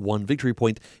gains 1 victory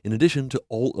point in addition to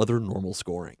all other normal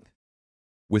scoring.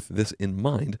 With this in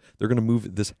mind, they're going to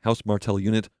move this House Martell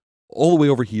unit all the way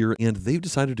over here, and they've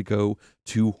decided to go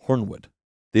to Hornwood.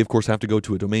 They, of course, have to go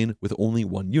to a domain with only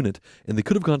 1 unit, and they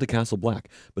could have gone to Castle Black,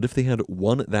 but if they had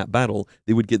won that battle,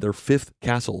 they would get their 5th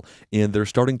castle, and they're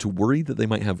starting to worry that they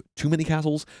might have too many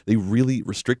castles. They really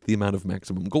restrict the amount of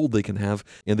maximum gold they can have,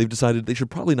 and they've decided they should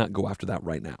probably not go after that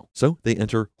right now. So they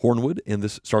enter Hornwood, and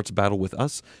this starts a battle with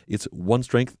us. It's 1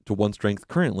 strength to 1 strength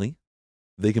currently.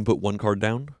 They can put 1 card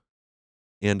down,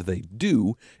 and they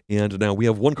do, and now we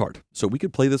have 1 card. So we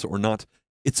could play this or not.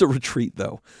 It's a retreat,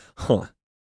 though.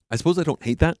 I suppose I don't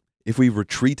hate that. If we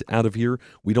retreat out of here,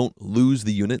 we don't lose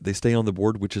the unit. They stay on the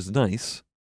board, which is nice.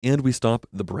 And we stop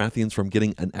the Baratheons from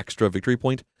getting an extra victory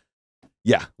point.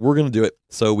 Yeah, we're going to do it.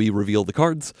 So we reveal the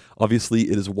cards. Obviously,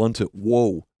 it is 1 to...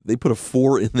 Whoa, they put a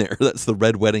 4 in there. That's the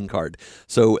Red Wedding card.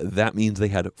 So that means they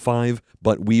had 5,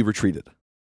 but we retreated.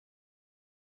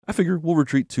 I figure we'll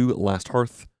retreat to Last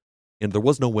Hearth. And there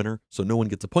was no winner, so no one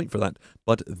gets a point for that,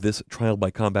 but this Trial by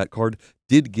Combat card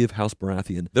did give House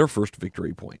Baratheon their 1st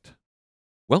victory point.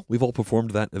 Well, we've all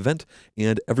performed that event,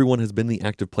 and everyone has been the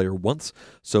active player once,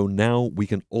 so now we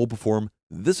can all perform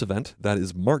this event, that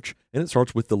is March, and it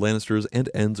starts with the Lannisters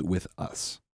and ends with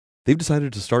us. They've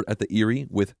decided to start at the Eyrie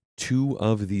with 2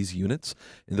 of these units,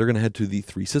 and they're going to head to the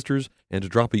Three Sisters and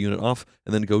drop a unit off,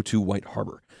 and then go to White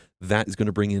Harbor. That is going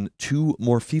to bring in 2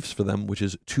 more fiefs for them, which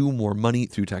is 2 more money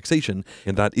through taxation,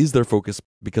 and that is their focus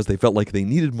because they felt like they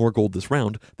needed more gold this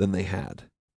round than they had.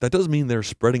 That does mean they're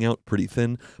spreading out pretty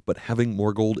thin, but having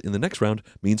more gold in the next round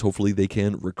means hopefully they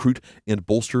can recruit and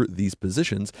bolster these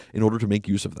positions in order to make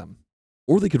use of them.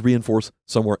 Or they could reinforce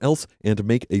somewhere else and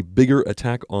make a bigger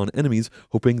attack on enemies,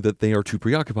 hoping that they are too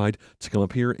preoccupied to come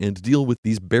up here and deal with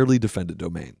these barely defended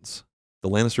domains. The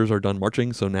Lannisters are done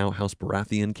marching, so now House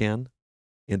Baratheon can.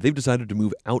 And they've decided to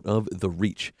move out of the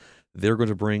Reach. They're going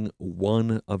to bring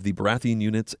 1 of the Baratheon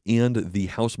units and the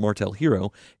House Martell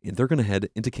hero, and they're going to head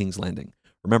into King's Landing.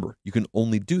 Remember, you can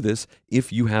only do this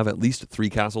if you have at least 3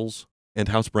 castles, and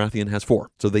House Baratheon has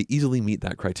 4, so they easily meet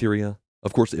that criteria.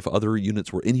 Of course, if other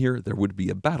units were in here, there would be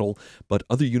a battle, but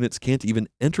other units can't even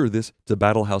enter this to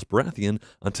battle House Baratheon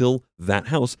until that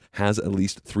house has at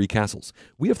least 3 castles.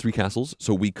 We have 3 castles,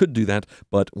 so we could do that,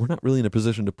 but we're not really in a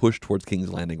position to push towards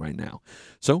King's Landing right now.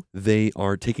 So they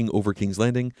are taking over King's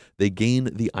Landing. They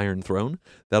gain the Iron Throne.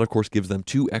 That, of course, gives them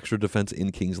 2 extra defense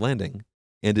in King's Landing.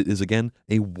 And it is, again,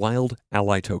 a wild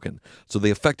ally token. So they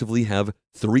effectively have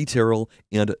 3 Tyrell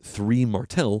and 3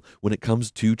 Martell when it comes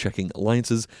to checking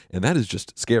alliances, and that is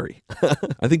just scary.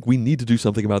 I think we need to do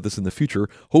something about this in the future.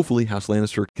 Hopefully House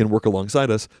Lannister can work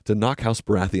alongside us to knock House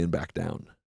Baratheon back down.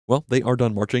 Well, they are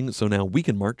done marching, so now we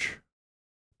can march.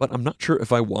 But I'm not sure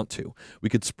if I want to. We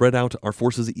could spread out our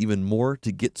forces even more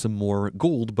to get some more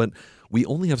gold, but we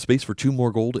only have space for 2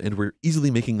 more gold, and we're easily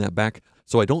making that back,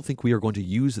 so I don't think we are going to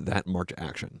use that march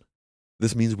action.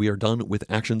 This means we are done with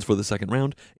actions for the second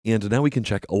round, and now we can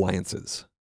check alliances.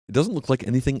 it doesn't look like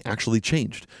anything actually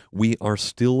changed. We are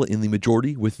still in the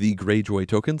majority with the Greyjoy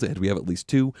tokens, and we have at least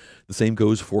 2. The same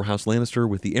goes for House Lannister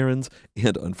with the Arryns,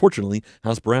 and unfortunately,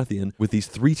 House Baratheon with these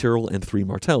 3 Tyrell and 3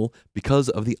 Martell because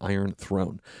of the Iron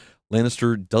Throne.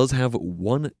 Lannister does have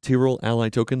 1 Tyrell ally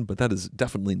token, but that is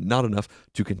definitely not enough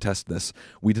to contest this.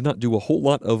 We did not do a whole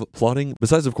lot of plotting,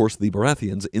 besides of course the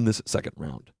Baratheons in this second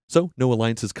round. So no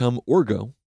alliances come or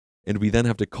go, and we then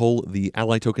have to cull the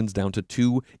ally tokens down to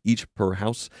 2 each per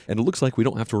house, and it looks like we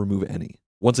don't have to remove any.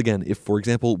 Once again, if for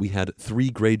example we had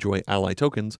 3 Greyjoy ally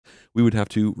tokens, we would have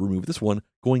to remove this one,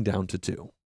 going down to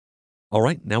 2.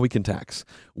 Alright, now we can tax.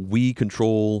 We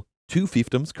control 2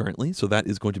 fiefdoms currently, so that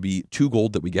is going to be 2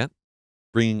 gold that we get,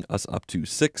 bringing us up to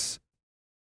 6.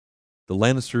 The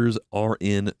Lannisters are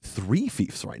in 3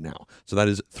 fiefs right now, so that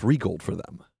is 3 gold for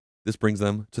them. This brings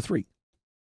them to 3.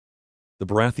 The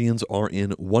Baratheons are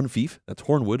in 1 fief, that's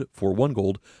Hornwood, for 1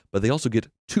 gold, but they also get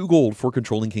 2 gold for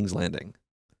controlling King's Landing.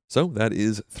 So that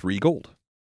is 3 gold.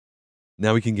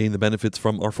 Now we can gain the benefits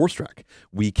from our force track.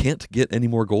 We can't get any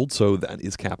more gold, so that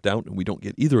is capped out, and we don't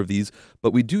get either of these,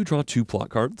 but we do draw 2 plot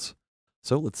cards.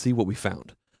 So let's see what we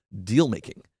found. Deal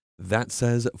making. That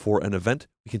says for an event,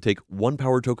 we can take 1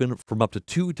 power token from up to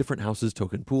 2 different houses'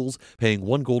 token pools, paying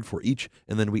 1 gold for each,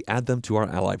 and then we add them to our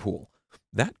ally pool.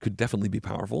 That could definitely be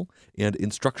powerful. And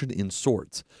Instruction in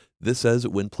Swords. This says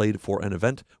when played for an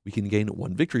event, we can gain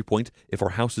 1 victory point if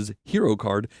our house's hero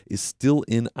card is still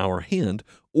in our hand,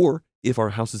 or if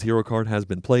our house's hero card has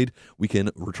been played, we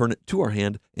can return it to our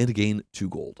hand and gain 2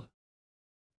 gold.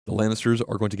 The Lannisters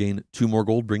are going to gain 2 more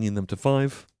gold, bringing them to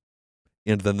 5.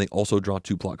 And then they also draw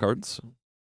 2 plot cards.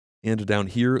 And down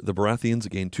here, the Baratheons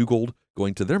gain 2 gold,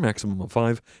 going to their maximum of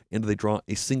 5, and they draw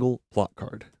a single plot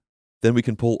card. Then we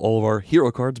can pull all of our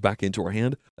hero cards back into our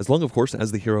hand, as long, of course,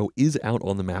 as the hero is out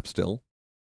on the map still.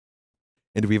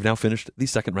 And we have now finished the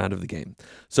second round of the game.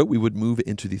 So we would move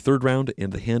into the third round,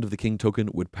 and the Hand of the King token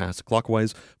would pass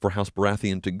clockwise for House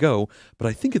Baratheon to go, but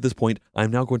I think at this point, I'm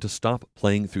now going to stop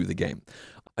playing through the game.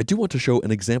 I do want to show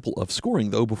an example of scoring,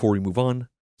 though, before we move on.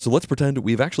 So let's pretend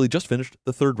we've actually just finished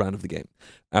the third round of the game.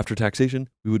 After taxation,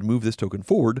 we would move this token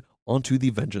forward onto the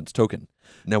Vengeance token.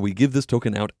 Now we give this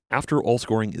token out after all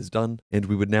scoring is done, and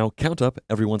we would now count up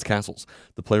everyone's castles.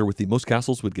 The player with the most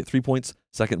castles would get 3 points,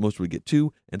 second most would get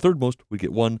 2, and third most would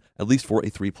get 1, at least for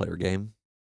a 3-player game.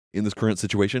 In this current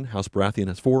situation, House Baratheon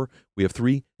has 4, we have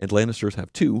 3, and Lannisters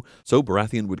have 2, so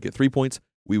Baratheon would get 3 points,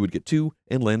 we would get 2,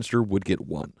 and Lannister would get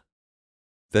 1.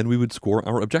 Then we would score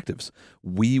our objectives.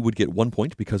 We would get 1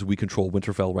 point because we control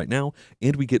Winterfell right now,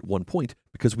 and we get 1 point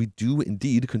because we do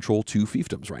indeed control 2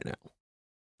 fiefdoms right now.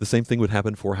 The same thing would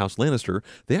happen for House Lannister.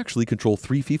 They actually control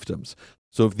 3 fiefdoms.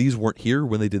 So if these weren't here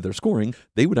when they did their scoring,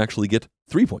 they would actually get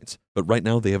 3 points. But right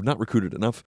now they have not recruited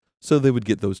enough, so they would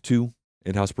get those 2.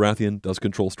 And House Baratheon does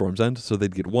control Storm's End, so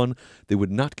they'd get 1. They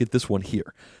would not get this one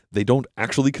here. They don't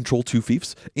actually control 2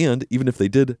 fiefs, and even if they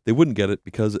did, they wouldn't get it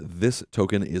because this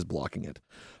token is blocking it.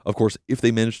 Of course, if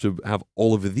they managed to have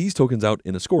all of these tokens out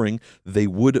in a scoring, they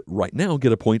would right now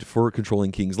get a point for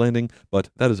controlling King's Landing,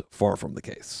 but that is far from the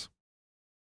case.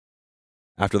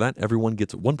 After that, everyone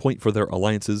gets 1 point for their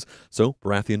alliances, so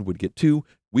Baratheon would get 2,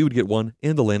 we would get 1,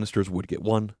 and the Lannisters would get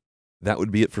 1. That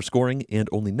would be it for scoring, and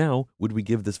only now would we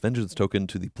give this Vengeance token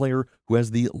to the player who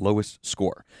has the lowest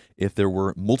score. If there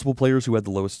were multiple players who had the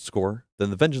lowest score,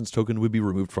 then the Vengeance token would be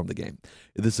removed from the game.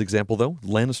 In this example, though,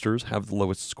 Lannisters have the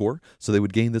lowest score, so they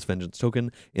would gain this Vengeance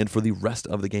token, and for the rest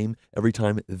of the game, every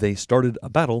time they started a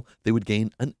battle, they would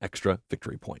gain an extra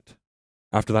victory point.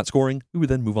 After that scoring, we would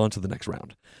then move on to the next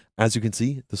round. As you can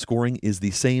see, the scoring is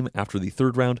the same after the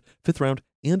 3rd round, 5th round,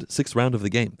 and 6th round of the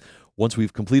game. Once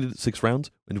we've completed 6 rounds,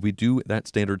 and we do that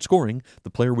standard scoring, the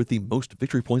player with the most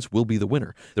victory points will be the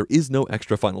winner. There is no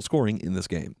extra final scoring in this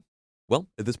game. Well,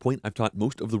 at this point, I've taught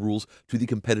most of the rules to the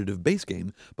competitive base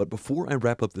game, but before I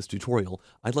wrap up this tutorial,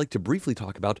 I'd like to briefly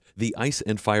talk about the Ice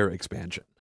and Fire expansion.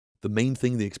 The main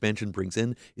thing the expansion brings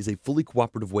in is a fully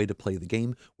cooperative way to play the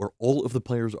game where all of the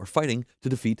players are fighting to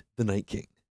defeat the Night King.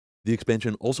 The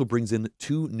expansion also brings in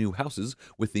 2 new houses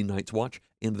with the Night's Watch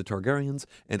and the Targaryens,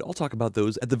 and I'll talk about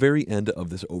those at the very end of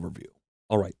this overview.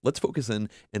 Alright, let's focus in,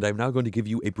 and I'm now going to give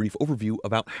you a brief overview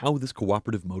about how this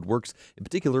cooperative mode works, in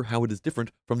particular how it is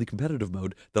different from the competitive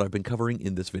mode that I've been covering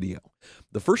in this video.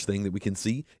 The first thing that we can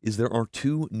see is there are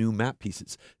 2 new map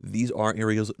pieces. These are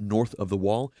areas north of the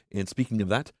wall, and speaking of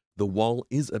that, the wall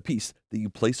is a piece that you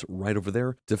place right over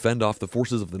there to fend off the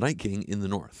forces of the Night King in the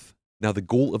north. Now, the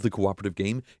goal of the cooperative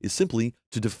game is simply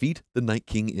to defeat the Night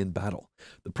King in battle.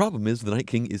 The problem is the Night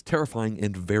King is terrifying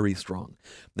and very strong.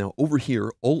 Now, over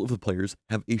here, all of the players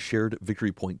have a shared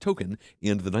victory point token,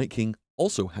 and the Night King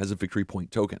also has a victory point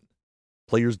token.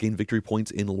 Players gain victory points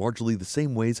in largely the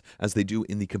same ways as they do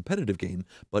in the competitive game,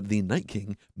 but the Night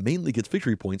King mainly gets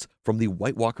victory points from the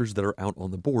White Walkers that are out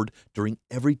on the board during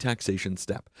every taxation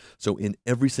step. So in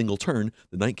every single turn,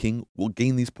 the Night King will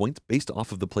gain these points based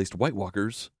off of the placed White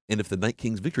Walkers, and if the Night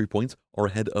King's victory points are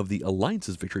ahead of the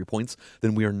Alliance's victory points,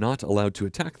 then we are not allowed to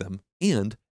attack them,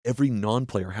 and every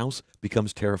non-player house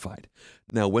becomes terrified.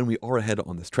 Now, when we are ahead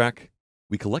on this track,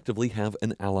 we collectively have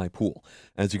an ally pool.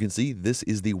 As you can see, this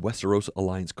is the Westeros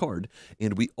Alliance card,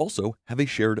 and we also have a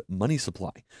shared money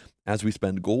supply. As we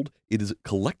spend gold, it is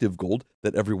collective gold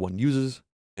that everyone uses,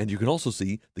 and you can also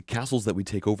see the castles that we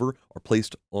take over are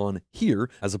placed on here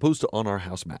as opposed to on our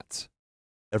house mats.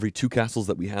 Every 2 castles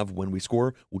that we have when we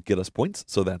score will get us points,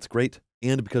 so that's great,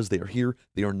 and because they are here,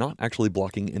 they are not actually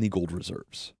blocking any gold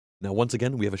reserves. Now, once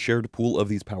again, we have a shared pool of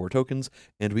these power tokens,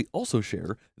 and we also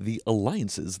share the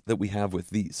alliances that we have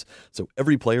with these. So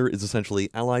every player is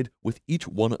essentially allied with each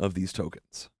one of these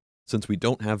tokens. Since we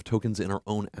don't have tokens in our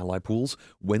own ally pools,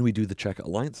 when we do the check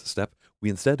alliance step, we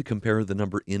instead compare the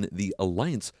number in the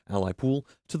alliance ally pool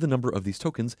to the number of these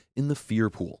tokens in the fear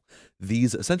pool.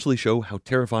 These essentially show how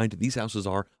terrified these houses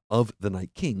are of the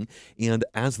Night King, and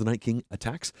as the Night King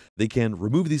attacks, they can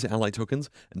remove these ally tokens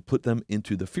and put them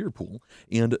into the fear pool,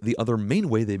 and the other main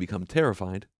way they become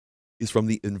terrified is from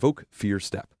the invoke fear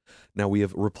step. Now we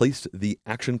have replaced the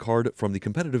action card from the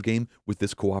competitive game with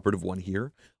this cooperative one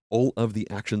here. All of the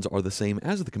actions are the same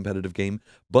as the competitive game,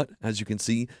 but as you can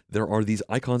see, there are these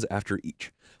icons after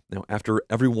each. Now, after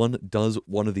everyone does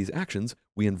one of these actions,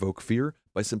 we invoke fear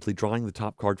by simply drawing the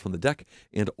top card from the deck,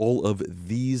 and all of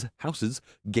these houses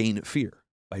gain fear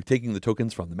by taking the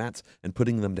tokens from the mats and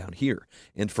putting them down here.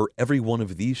 And for every one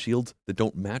of these shields that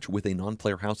don't match with a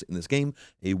non-player house in this game,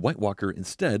 a White Walker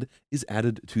instead is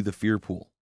added to the fear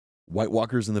pool. White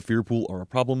Walkers in the fear pool are a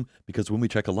problem because when we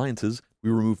check alliances, we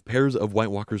remove pairs of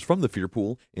White Walkers from the fear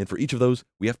pool, and for each of those,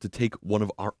 we have to take one of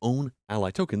our own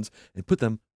ally tokens and put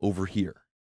them over here.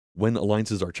 When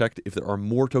alliances are checked, if there are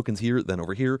more tokens here than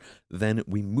over here, then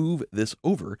we move this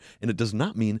over, and it does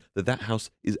not mean that that house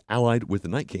is allied with the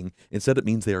Night King. Instead, it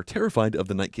means they are terrified of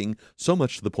the Night King so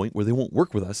much to the point where they won't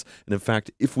work with us, and in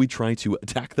fact, if we try to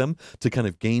attack them to kind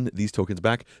of gain these tokens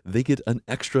back, they get an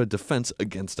extra defense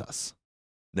against us.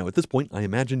 Now, at this point, I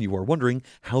imagine you are wondering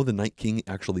how the Night King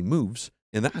actually moves,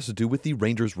 and that has to do with the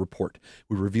Ranger's Report.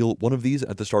 We reveal one of these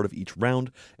at the start of each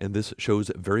round, and this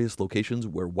shows various locations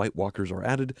where White Walkers are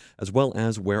added, as well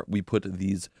as where we put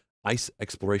these ice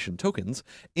exploration tokens,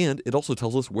 and it also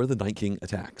tells us where the Night King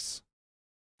attacks.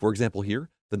 For example here,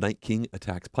 the Night King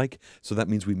attacks Pike, so that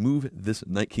means we move this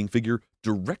Night King figure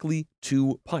directly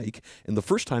to Pike, and the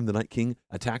first time the Night King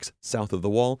attacks south of the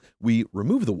wall, we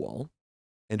remove the wall,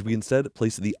 and we instead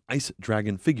place the Ice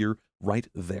Dragon figure right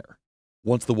there.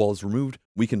 Once the wall is removed,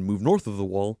 we can move north of the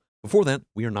wall. Before that,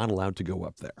 we are not allowed to go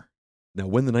up there. Now,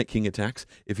 when the Night King attacks,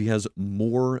 if he has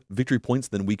more victory points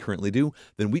than we currently do,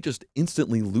 then we just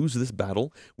instantly lose this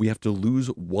battle. We have to lose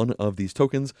one of these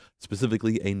tokens,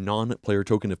 specifically a non-player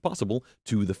token if possible,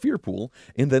 to the fear pool,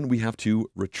 and then we have to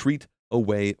retreat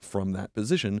away from that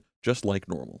position, just like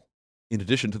normal. In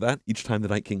addition to that, each time the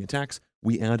Night King attacks,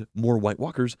 we add more White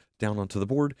Walkers down onto the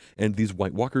board, and these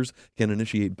White Walkers can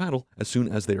initiate battle as soon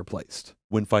as they are placed.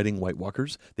 When fighting White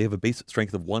Walkers, they have a base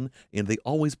strength of 1, and they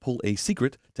always pull a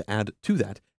secret to add to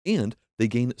that, and they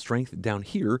gain strength down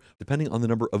here depending on the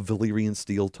number of Valyrian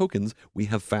Steel tokens we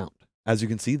have found. As you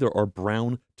can see, there are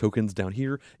brown tokens down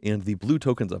here and the blue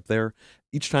tokens up there.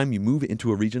 Each time you move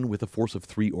into a region with a force of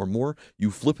 3 or more, you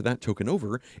flip that token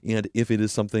over, and if it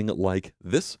is something like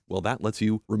this, well, that lets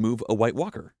you remove a White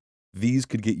Walker. These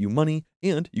could get you money,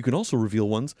 and you can also reveal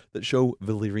ones that show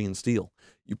Valyrian Steel.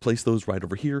 You place those right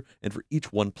over here, and for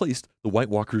each one placed, the White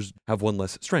Walkers have 1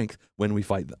 less strength when we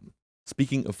fight them.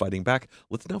 Speaking of fighting back,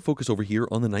 let's now focus over here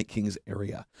on the Night King's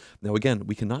area. Now again,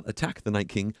 we cannot attack the Night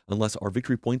King unless our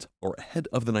victory points are ahead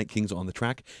of the Night King's on the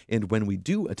track, and when we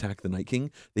do attack the Night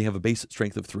King, they have a base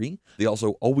strength of 3. They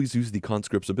also always use the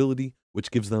Conscript's ability,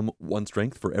 which gives them 1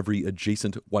 strength for every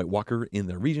adjacent White Walker in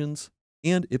their regions,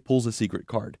 and it pulls a secret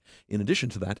card. In addition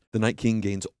to that, the Night King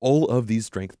gains all of these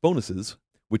strength bonuses,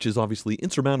 which is obviously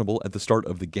insurmountable at the start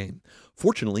of the game.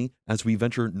 Fortunately, as we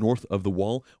venture north of the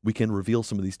wall, we can reveal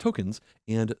some of these tokens,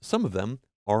 and some of them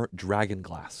are Dragon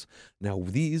Glass. Now,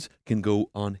 these can go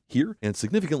on here and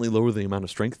significantly lower the amount of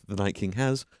strength the Night King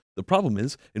has. The problem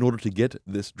is, in order to get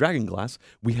this Dragon Glass,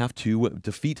 we have to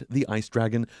defeat the Ice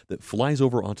Dragon that flies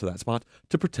over onto that spot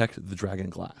to protect the Dragon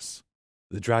Glass.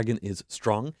 The dragon is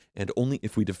strong, and only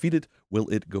if we defeat it will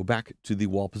it go back to the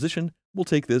wall position. We'll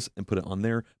take this and put it on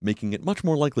there, making it much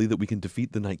more likely that we can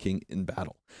defeat the Night King in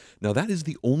battle. Now, that is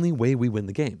the only way we win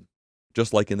the game.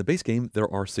 Just like in the base game,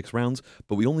 there are 6 rounds,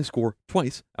 but we only score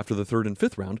twice after the 3rd and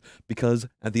 5th round, because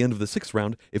at the end of the 6th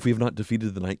round, if we have not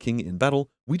defeated the Night King in battle,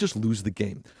 we just lose the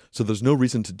game. So there's no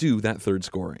reason to do that 3rd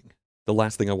scoring. The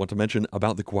last thing I want to mention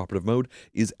about the cooperative mode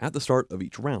is at the start of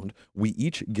each round, we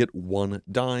each get 1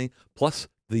 die, plus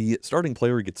the starting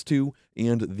player gets 2,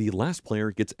 and the last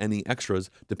player gets any extras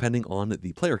depending on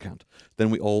the player count. Then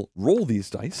we all roll these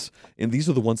dice, and these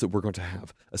are the ones that we're going to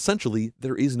have. Essentially,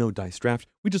 there is no dice draft.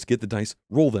 We just get the dice,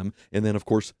 roll them, and then of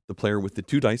course the player with the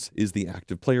 2 dice is the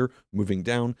active player moving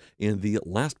down, and the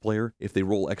last player, if they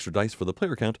roll extra dice for the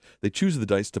player count, they choose the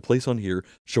dice to place on here,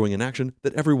 showing an action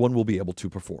that everyone will be able to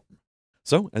perform.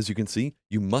 So, as you can see,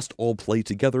 you must all play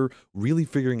together, really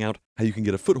figuring out how you can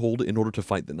get a foothold in order to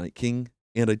fight the Night King.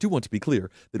 And I do want to be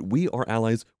clear that we are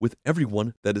allies with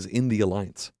everyone that is in the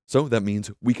alliance. So that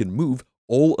means we can move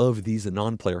all of these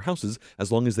non-player houses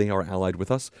as long as they are allied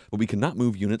with us, but we cannot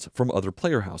move units from other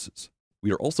player houses.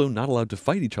 We are also not allowed to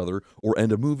fight each other or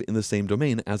end a move in the same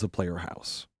domain as a player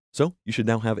house. So you should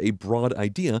now have a broad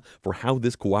idea for how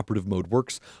this cooperative mode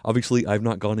works. Obviously, I've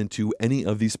not gone into any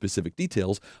of these specific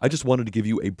details. I just wanted to give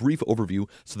you a brief overview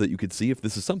so that you could see if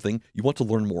this is something you want to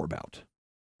learn more about.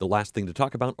 The last thing to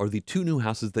talk about are the 2 new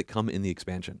houses that come in the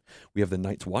expansion. We have the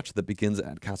Night's Watch that begins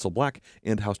at Castle Black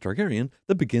and House Targaryen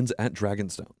that begins at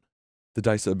Dragonstone. The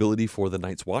dice ability for the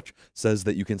Night's Watch says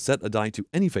that you can set a die to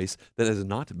any face that has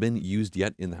not been used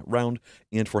yet in that round,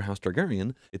 and for House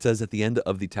Targaryen, it says at the end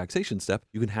of the taxation step,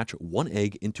 you can hatch 1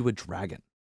 egg into a dragon.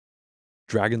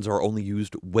 Dragons are only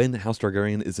used when House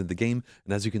Targaryen is in the game,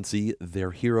 and as you can see,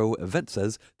 their hero event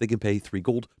says they can pay 3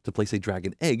 gold to place a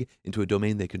dragon egg into a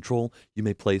domain they control. You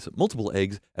may place multiple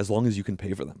eggs as long as you can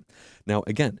pay for them. Now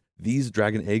again, these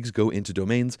dragon eggs go into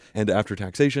domains, and after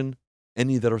taxation,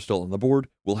 any that are still on the board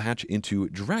will hatch into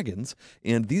dragons,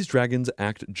 and these dragons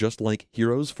act just like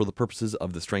heroes for the purposes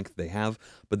of the strength they have,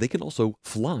 but they can also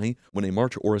fly when a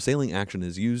march or a sailing action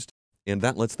is used, and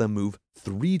that lets them move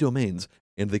 3 domains,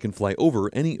 and they can fly over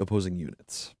any opposing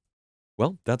units.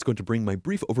 Well, that's going to bring my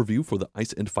brief overview for the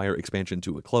Ice and Fire expansion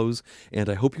to a close, and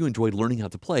I hope you enjoyed learning how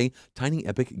to play Tiny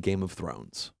Epic Game of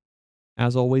Thrones.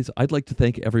 As always, I'd like to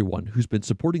thank everyone who's been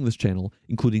supporting this channel,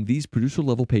 including these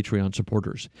producer-level Patreon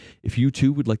supporters. If you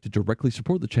too would like to directly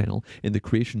support the channel and the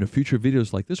creation of future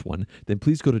videos like this one, then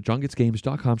please go to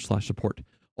JonGetsGames.com/support.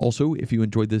 Also, if you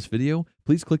enjoyed this video,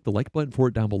 please click the like button for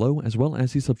it down below, as well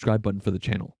as the subscribe button for the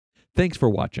channel. Thanks for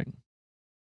watching.